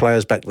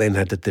 Players back then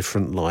had a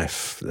different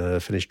life,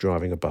 finished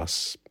driving a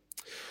bus.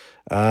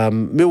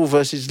 Millwall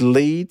versus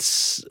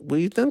Leeds.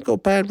 We haven't got a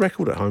bad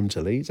record at home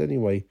to Leeds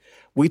anyway.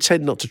 We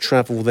tend not to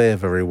travel there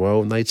very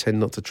well and they tend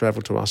not to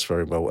travel to us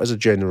very well as a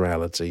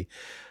generality.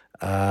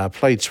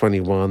 Played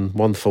 21,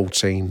 won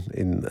 14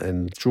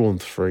 and drawn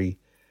 3,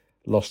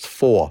 lost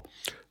 4.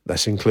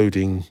 That's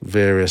including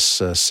various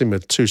two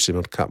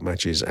Simod Cup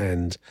matches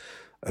and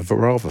a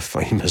rather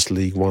famous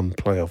League One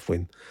playoff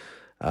win.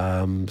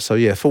 So,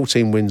 yeah,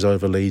 14 wins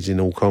over Leeds in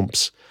all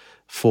comps,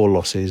 4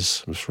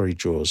 losses and 3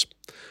 draws.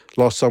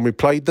 Last time we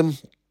played them,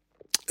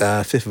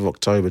 5th of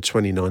October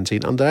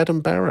 2019, under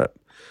Adam Barrett.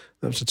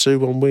 That was a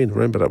 2-1 win.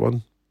 Remember that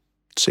one?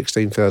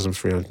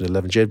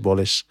 16,311. Jed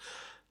Wallace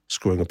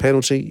scoring a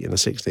penalty in the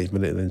 16th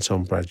minute, and then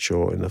Tom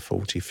Bradshaw in the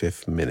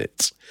 45th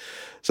minute.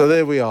 So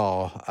there we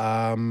are.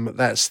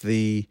 That's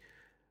the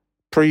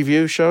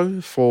preview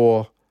show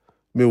for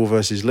Millwall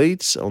versus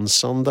Leeds on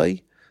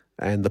Sunday,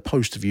 and the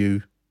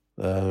post-view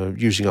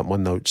using up my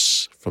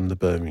notes from the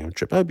Birmingham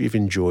trip. I hope you've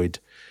enjoyed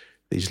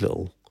these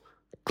little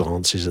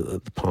glances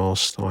at the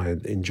past. I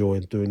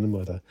enjoyed doing them. I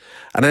had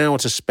an hour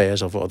to spare,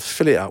 so I thought I'd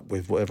fill it up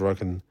with whatever I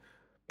can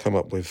come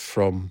up with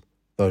from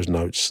those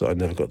notes that I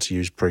never got to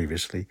use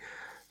previously.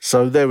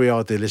 So there we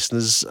are, dear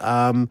listeners.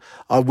 I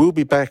will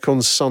be back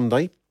on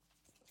Sunday.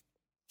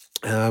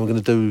 I'm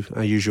going to do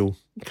our usual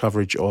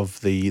coverage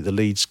of the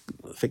Leeds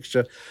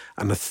fixture,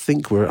 and I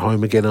think we're at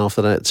home again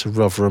after that to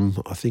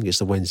Rotherham. I think it's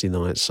the Wednesday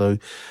night. So a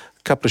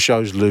couple of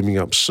shows looming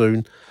up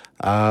soon.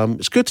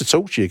 It's good to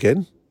talk to you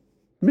again.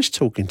 Miss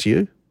talking to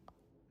you.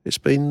 It's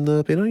been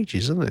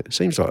ages, hasn't it?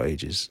 Seems like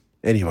ages.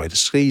 Anyway, the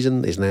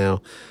season is now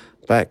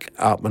back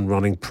up and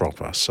running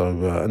proper. So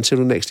until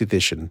the next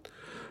edition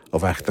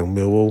of Achtung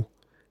Millwall,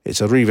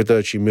 it's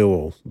Arrivederci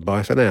Millwall.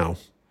 Bye for now.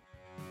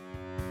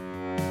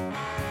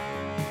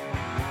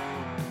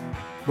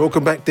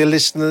 Welcome back, dear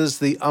listeners.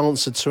 The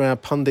answer to our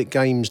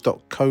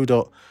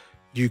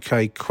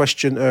punditgames.co.uk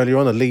question earlier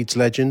on, a Leeds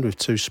legend with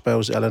 2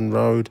 spells at Ellen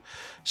Road,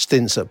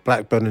 stints at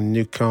Blackburn and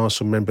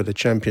Newcastle, member of the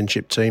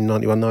Championship team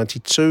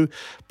 91-92,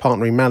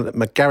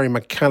 partnering Gary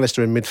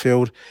McAllister in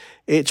midfield.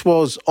 It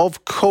was,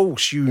 of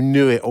course, you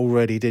knew it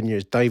already, didn't you?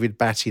 It's David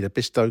Batty, the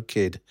Bisto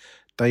kid.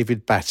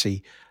 David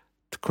Batty.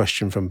 The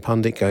question from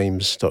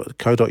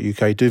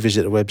punditgames.co.uk. Do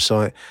visit the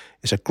website.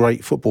 It's a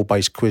great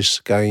football-based quiz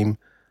game.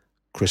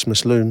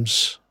 Christmas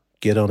looms.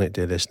 Get on it,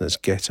 dear listeners.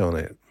 Get on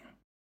it.